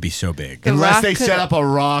 Although that would be so big. The Unless Rock they could- set up a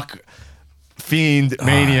Rock Fiend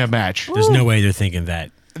Mania match. There's no way they're thinking that.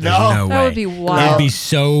 There's No. no That way. would be That wild. would be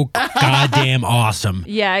so goddamn awesome.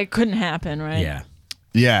 Yeah, it couldn't happen, right? Yeah.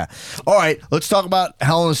 Yeah. All right. Let's talk about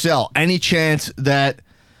Hell in a Cell. Any chance that,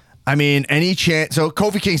 any chance? So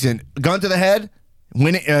Kofi Kingston, gun to the head,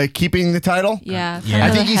 keeping the title. Yeah. Yeah. gun I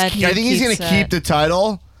to think the he's. head, he I think he's going keeps to keep it. the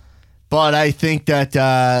title, but I think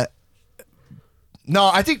that. No,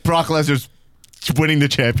 I think Brock Lesnar's winning the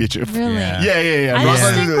championship. Really? Yeah. Yeah. I Brock just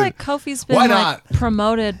Lesnar's think the- like Kofi's been Why like not?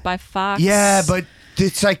 promoted by Fox. Yeah, but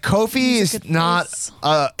it's like Kofi He's a is good not. face.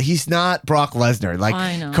 He's not Brock Lesnar. Like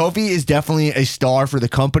I know. Kofi is definitely a star for the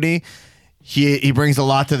company. He brings a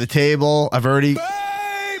lot to the table. I've already.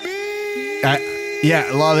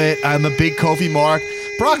 Yeah, love it. I'm a big Kofi mark.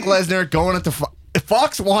 Brock Lesnar going at the. If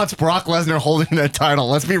Fox wants Brock Lesnar holding that title,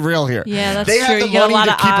 let's be real here. Yeah, that's they true. have the You get a money lot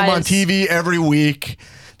to of keep him on eyes. TV every week.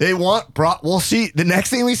 They want Brock. We'll see. The next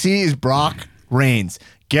thing we see is Brock Reigns.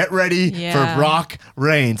 Get ready Yeah. for Brock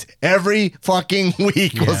Reigns. Every fucking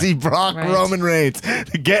week we'll see Brock Right. Roman Reigns.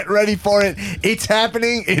 Get ready for it. It's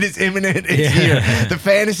happening. It is imminent. It's here. The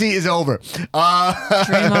fantasy is over.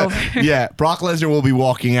 Dream over. Yeah, Brock Lesnar will be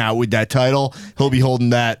walking out with that title. He'll be holding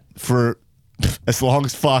that for as long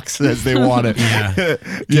as Fox says they want it. Yeah.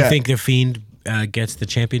 Do you think the Fiend gets the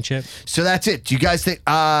championship? So that's it. Do you guys think?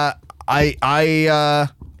 I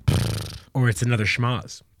Or it's another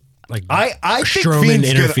schmoz? Like think Strowman Fiend's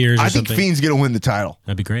interferes gonna, or I think something? Fiend's gonna win the title.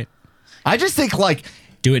 That'd be great. I just think like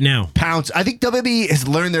Do it now. pounce. I think WWE has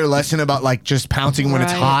learned their lesson about like just pouncing when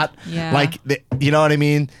it's Right. hot. Yeah. Like you know what I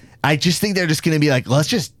mean. I just think they're just gonna be like, let's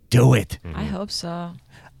just do it. I hope so.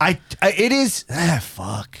 It is.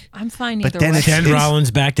 Fuck. I'm fine But either then way. it's- Send Rollins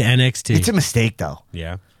back to NXT. It's a mistake though.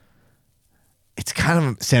 yeah. It's kind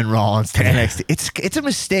of send Rollins to NXT. It's a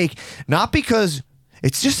mistake, not because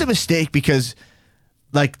it's just a mistake because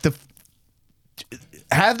like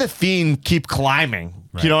have the Fiend keep climbing.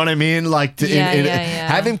 You know what I mean? Like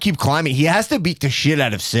Yeah. have him keep climbing. He has to beat the shit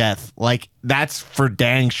out of Seth. Like that's for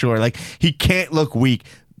dang sure. Like he can't look weak.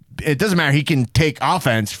 It doesn't matter. He can take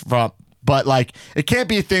offense from, but like it can't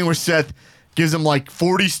be a thing where Seth gives him like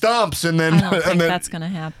 40 stomps and then I don't think and then that's gonna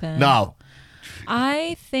happen. no.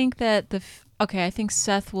 I think that I think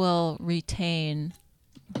Seth will retain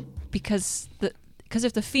because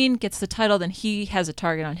if the Fiend gets the title, then he has a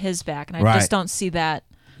target on his back, and I Right. just don't see that.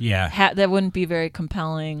 Yeah. That wouldn't be very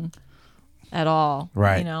compelling at all.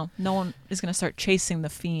 Right. You know, no one is going to start chasing the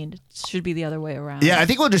Fiend. It should be the other way around. Yeah, I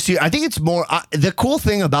think we'll just see. I think it's more the cool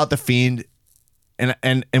thing about the Fiend,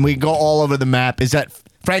 and we go all over the map is that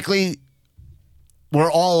frankly,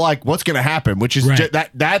 we're all like, what's going to happen? Which is Right.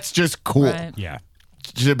 that's just cool Right. Yeah.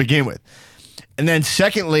 to begin with, and then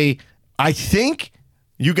secondly, I think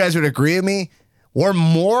you guys would agree with me. We're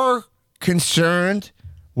more concerned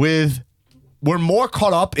with, we're more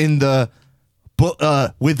caught up in the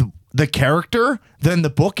with the character than the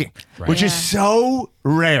booking, which is Yeah. so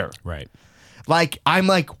rare. Right. Like I'm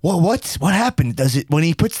like, well, what happened? Does it when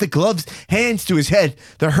he puts the hands to his head,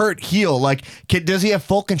 the hurt heal? Like, does he have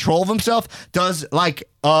full control of himself? Does like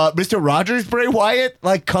Mr. Rogers Bray Wyatt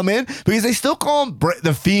like come in because they still call him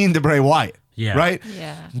the Fiend to Bray Wyatt? Yeah. Right.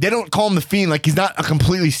 Yeah. They don't call him the Fiend like he's not a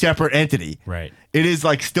completely separate entity. Right. It is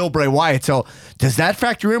like still Bray Wyatt. So does that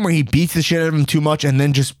factor in where he beats the shit out of him too much and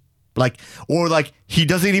then just like, or like he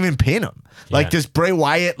doesn't even pin him? Like Yeah. does Bray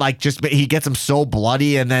Wyatt like just he gets him so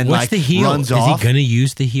bloody and then What's like the heel? runs Is off? he gonna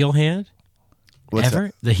use the heel hand What's ever?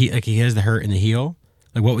 that? The he like he has the hurt in the heel.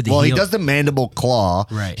 Like what would the Well, heel? he does the mandible claw.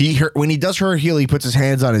 Right. When he does her heel, he puts his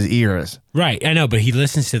hands on his ears. Right. I know, but he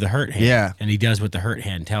listens to the hurt hand. Yeah. And he does what the hurt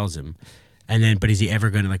hand tells him. And then, but is he ever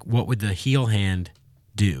going to like? What would the heel hand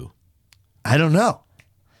do? I don't know.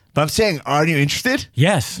 But I'm saying, are you interested?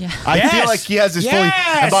 Yes. Yeah. I feel like he has this fully.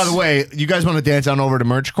 And by the Yes! way, you guys want to dance on over to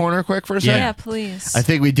Merch Corner quick for a second? Yeah, please. I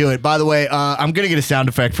think we do it. By the way, I'm gonna get a sound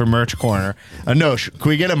effect for Merch Corner. No, can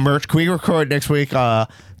we get a merch? Can we record next week?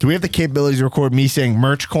 Do we have the capabilities to record me saying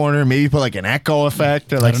Merch Corner? Maybe put like an echo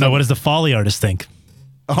effect or like I don't know. What does the Foley artist think?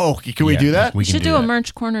 Oh, can we Yeah, do that? We We can should do a that.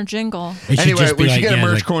 merch corner jingle. It should Anyway, just be we should like, get a yeah,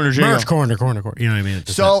 merch like, corner jingle. Merch corner. You know what I mean?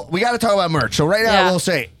 Just So we got to talk about merch. So right now, Yeah. I will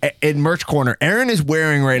say in merch corner, Aaron is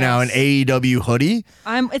wearing right now an AEW hoodie.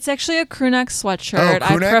 It's actually a crew neck sweatshirt. Oh,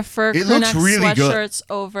 crew neck? I prefer It crew looks neck really good. sweatshirts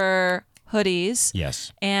over hoodies.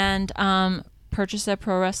 yes. And purchase at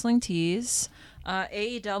Pro Wrestling Tees.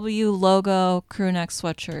 AEW logo crew neck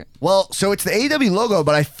sweatshirt. Well, so it's the AEW logo,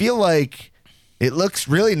 but I feel like it looks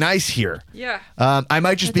really nice here. Yeah. I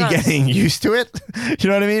might just It be does. getting used to it. You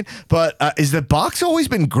know what I mean? But is the box always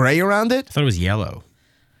been gray around it? I thought it was yellow.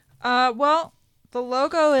 Well, the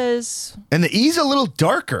logo is And the E's a little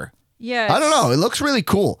darker. yeah. I don't know. It looks really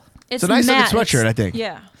cool. It's a nice matte. looking sweatshirt, It's- I think.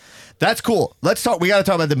 Yeah. That's cool. Let's talk. We got to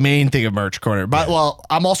talk about the main thing of merch corner. But well,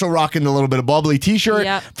 I'm also rocking the little bit of bubbly T-shirt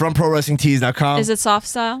Yep. from ProWrestlingTees.com. Is it soft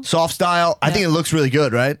style? Soft style? I think it looks really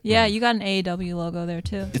good, right? Yeah, you got an AEW logo there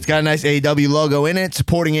too. It's got a nice AEW logo in it,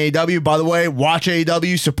 supporting AEW. By the way, watch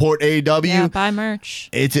AEW, support AEW. Yeah, buy merch.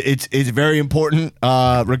 It's very important,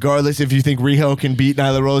 regardless if you think Riho can beat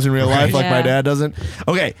Nyla Rose in real life like my Yeah. dad doesn't.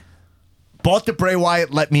 Okay, bought the Bray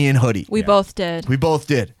Wyatt Let Me In hoodie. We both did. We both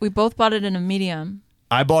did. We both bought it in a medium.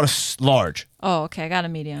 I bought a large. Oh, okay. I got a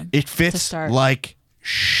medium. It to fits start. like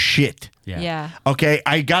shit. Yeah. Okay,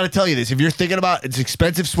 I gotta tell you this. If you're thinking about it's an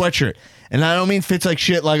expensive sweatshirt, and I don't mean fits like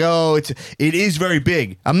shit, like it is very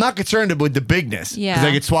big. I'm not concerned with the bigness because Yeah.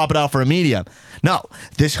 I could swap it out for a medium. No,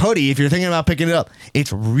 this hoodie, if you're thinking about picking it up,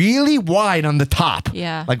 it's really wide on the top.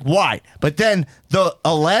 Yeah. like wide, but then the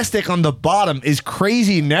elastic on the bottom is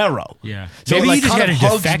crazy narrow. Yeah. so Maybe it, like, you just kind got of a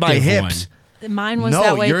hugs my defective hips. Mine was No,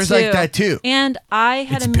 that way yours too. like that too. And I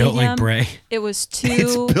had It's a built medium. like Bray. It was It's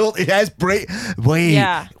too. built. It has Wait.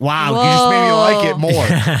 Yeah. Wow. You just made me like it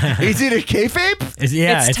Whoa. more. Is it a kayfabe? It's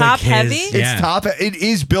It's like top his- heavy? Yeah. It's top. It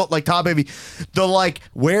is built like top heavy. The like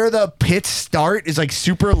where the pits start is like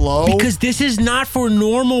super low. Because this is not for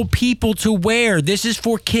normal people to wear. This is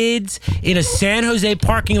for kids in a San Jose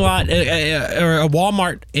parking lot or a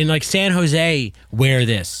Walmart in like San Jose wear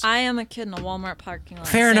this. I am a kid in a Walmart parking lot.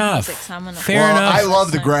 Fair in San enough. Jose, so I'm gonna- Fair well, enough. I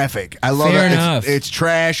love the graphic. I love Fair it. enough. It's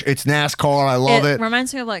trash. It's NASCAR. I love it.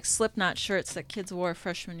 reminds me of like Slipknot shirts that kids wore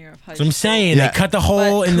freshman year of high So school. I'm saying Yeah. they cut the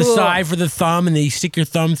hole But in the cool. side for the thumb and they stick your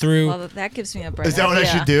thumb through. Well, that gives me a bright Is that what I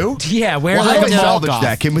idea. should do? Yeah, wear Well, like how a do I salvage knockoff.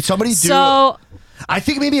 that? Can somebody do? So I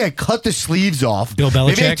think maybe I cut the sleeves off. Bill Maybe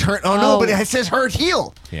I Belichick? turn. Oh no, Oh. but it says hurt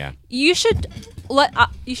heel. Yeah. you should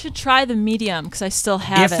you should try the medium because I still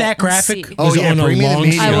have If it. that and graphic see. was on a bring me the long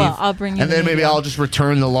medium. I sleeve, will. I'll bring you. And the then maybe medium. I'll just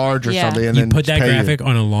return the large or Yeah. something. And you then put that pay you. graphic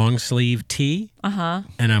on a long sleeve tee. And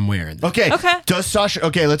I'm wearing that. Okay. Okay. Does Sasha?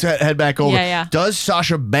 Okay, let's head back over. Yeah. Does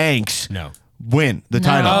Sasha Banks No. win the No.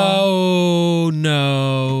 title? Oh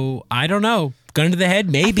no. I don't know. Gun to the head,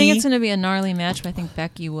 maybe. I think it's going to be a gnarly match, but I think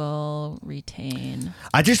Becky will retain.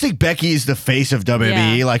 I just think Becky is the face of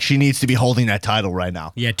WWE. Yeah. Like she needs to be holding that title right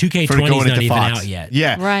now. Yeah, For 2K20 is going not into even Fox. out yet.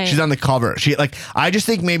 Yeah, Right. She's on the cover. I just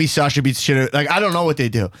think maybe Sasha beats shit. Like I don't know what they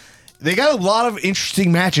do. They got a lot of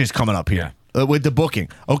interesting matches coming up here with the booking.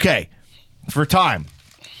 Okay, for time.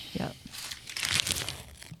 Yep.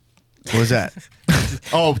 What was that?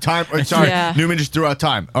 Oh, time. Sorry, Yeah. Newman just threw out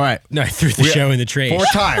time. All right, No, I threw the show in the trash. for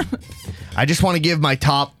time. I just want to give my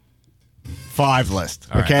top 5 list.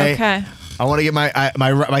 Okay. Okay. I want to get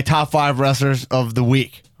my top 5 wrestlers of the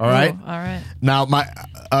week. All right. Ooh, all right. Now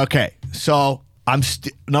okay. So I'm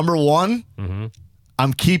number 1.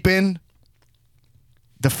 I'm keeping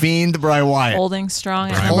the Fiend Bray Wyatt. Holding strong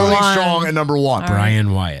at number Holding one. strong at number 1.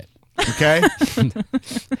 Brian Wyatt. Okay.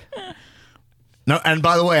 No, and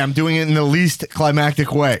by the way, I'm doing it in the least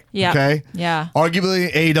climactic way. Yeah. Okay. Yeah.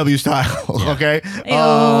 Arguably AEW style. Okay.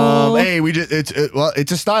 Ayo. Hey,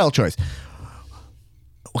 it's a style choice.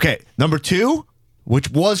 Okay, number 2, which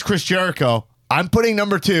was Chris Jericho. I'm putting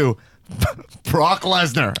number 2, Brock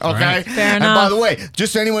Lesnar. Okay. right. Fair And by enough. the way,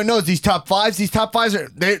 just so anyone knows, these top fives are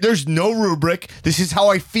there's no rubric. This is how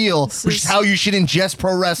I feel, which is how you should ingest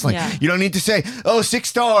pro wrestling. Yeah. You don't need to say, oh, 6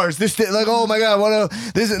 stars. This like, oh my god,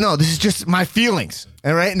 this is just my feelings.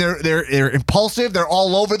 All right, and they're impulsive. They're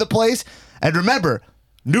all over the place. And remember,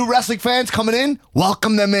 new wrestling fans coming in,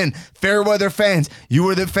 welcome them in. Fair weather fans, you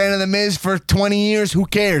were the fan of The Miz for 20 years. Who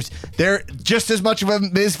cares? They're just as much of a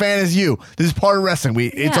Miz fan as you. This is part of wrestling.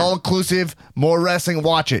 It's Yeah. all inclusive. More wrestling.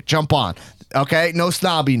 Watch it. Jump on. Okay? No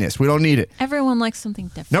snobbiness. We don't need it. Everyone likes something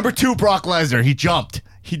different. Number 2, Brock Lesnar. He jumped.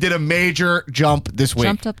 He did a major jump this week.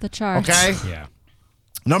 Jumped up the charts. Okay? Yeah.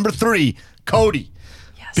 Number 3, Cody.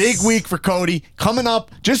 Yes. Big week for Cody. Coming up,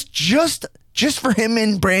 just just for him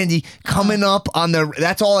and Brandy coming up on the.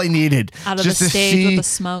 That's all I needed. Out of just the to stage see with the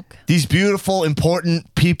smoke. these beautiful,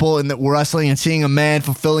 important people in the wrestling and seeing a man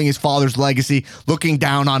fulfilling his father's legacy, looking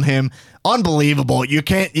down on him. Unbelievable. You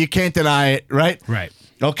can't deny it, right? Right.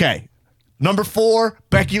 Okay. Number 4,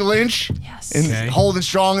 Becky Lynch. Yes. And Okay. holding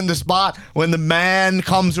strong in the spot when the man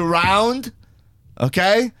comes around.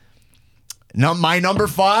 Okay. Now, my number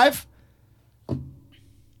 5,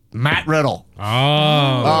 Matt Riddle.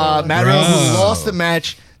 Matt Riddle, who lost the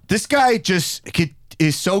match. This guy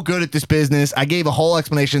is so good at this business. I gave a whole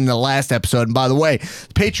explanation in the last episode. And by the way,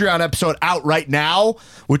 the Patreon episode out right now,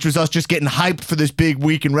 which was us just getting hyped for this big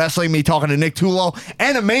week in wrestling, me talking to Nick Tulo,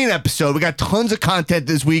 and a main episode. We got tons of content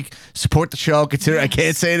this week. Support the show. I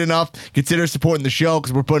can't say it enough. Consider supporting the show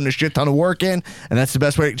because we're putting a shit ton of work in, and that's the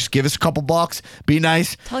best way. Just give us a couple bucks. Be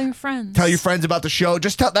nice. Tell your friends. Tell your friends about the show.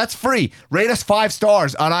 That's free. Rate us 5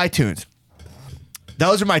 stars on iTunes.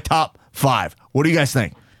 Those are my top 5. What do you guys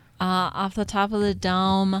think? Off the top of the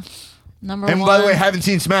dome, number 1. And by the way, haven't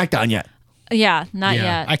seen SmackDown yet. Yeah, not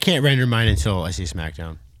Yeah. yet. I can't render mine until I see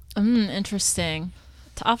SmackDown. Interesting.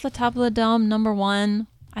 Off the top of the dome, number 1,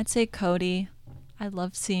 I'd say Cody. I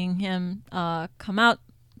love seeing him come out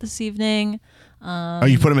this evening.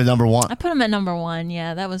 You put him at number 1. I put him at number 1.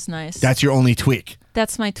 Yeah, that was nice. That's your only tweak.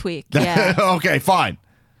 That's my tweak. Yeah. Okay, fine.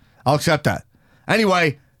 I'll accept that.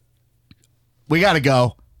 Anyway, we got to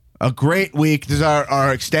go. A great week. This is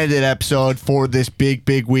our extended episode for this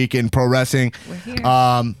big week in pro wrestling. We're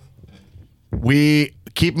here. We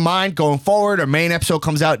keep in mind going forward, our main episode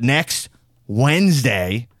comes out next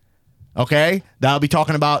Wednesday. Okay? That'll be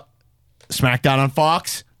talking about SmackDown on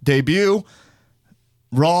Fox debut,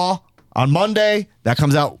 Raw on Monday. That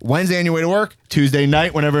comes out Wednesday on your way to work, Tuesday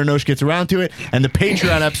night whenever Anosh gets around to it. And the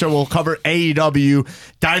Patreon episode will cover AEW,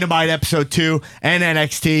 Dynamite episode 2, and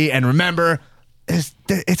NXT. And remember,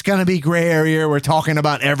 it's going to be gray area. We're talking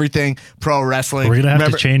about everything pro wrestling. We're gonna have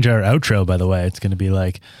Remember- to change our outro, by the way. It's gonna be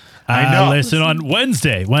like, I know. listen on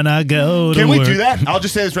Wednesday when I go to Can we work. do that? I'll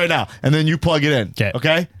just say this right now, and then you plug it in. 'Kay.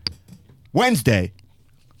 Okay? Wednesday.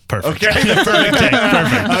 Perfect. Okay?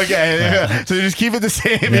 Perfect. Okay. Yeah. So just keep it the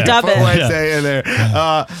same Yeah. Dub for it. Wednesday in there.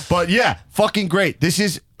 But yeah, fucking great. This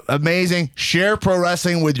is amazing. Share pro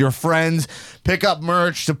wrestling with your friends. Pick up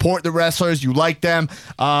merch. Support the wrestlers. You like them.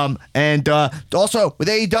 And also with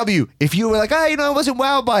AEW, if you were like, I wasn't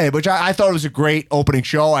wowed by it, which I thought it was a great opening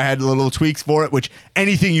show. I had little tweaks for it, which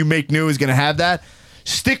anything you make new is going to have that.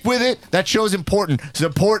 Stick with it. That show's important.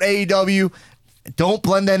 Support AEW. Don't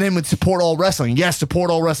blend that in with support all wrestling. Yes, support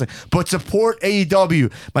all wrestling, but support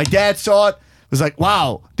AEW. My dad saw it, was like,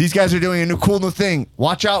 wow, these guys are doing a cool new thing.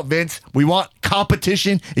 Watch out, Vince. We want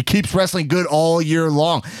competition. It keeps wrestling good all year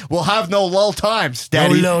long. We'll have no lull times,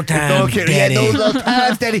 Daddy. No lull times, Yeah, Daddy. no lull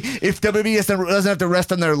times, Daddy. If WWE doesn't have to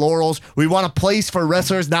rest on their laurels, we want a place for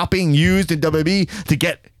wrestlers not being used in WWE to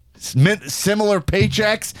get similar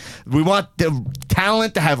paychecks. We want the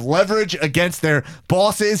talent to have leverage against their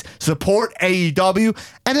bosses. Support AEW,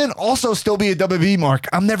 and then also still be a WWE mark.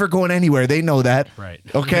 I'm never going anywhere. They know that. Right.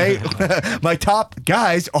 Okay. My top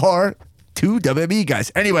guys are 2 WWE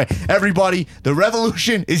guys. Anyway, everybody, the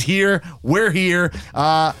revolution is here. We're here.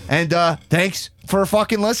 And thanks for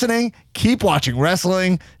fucking listening. Keep watching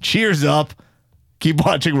wrestling. Cheers up. Keep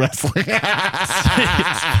watching wrestling. Say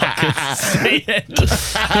it.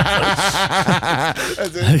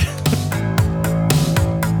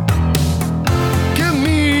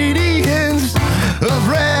 Comedians of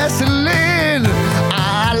wrestling.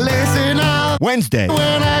 I listen up Wednesday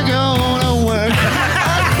when I go to work.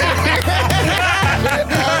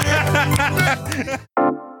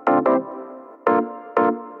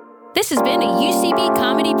 This has been a UCB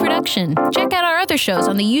Comedy production. Check out our other shows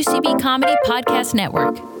on the UCB Comedy Podcast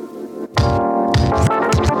Network.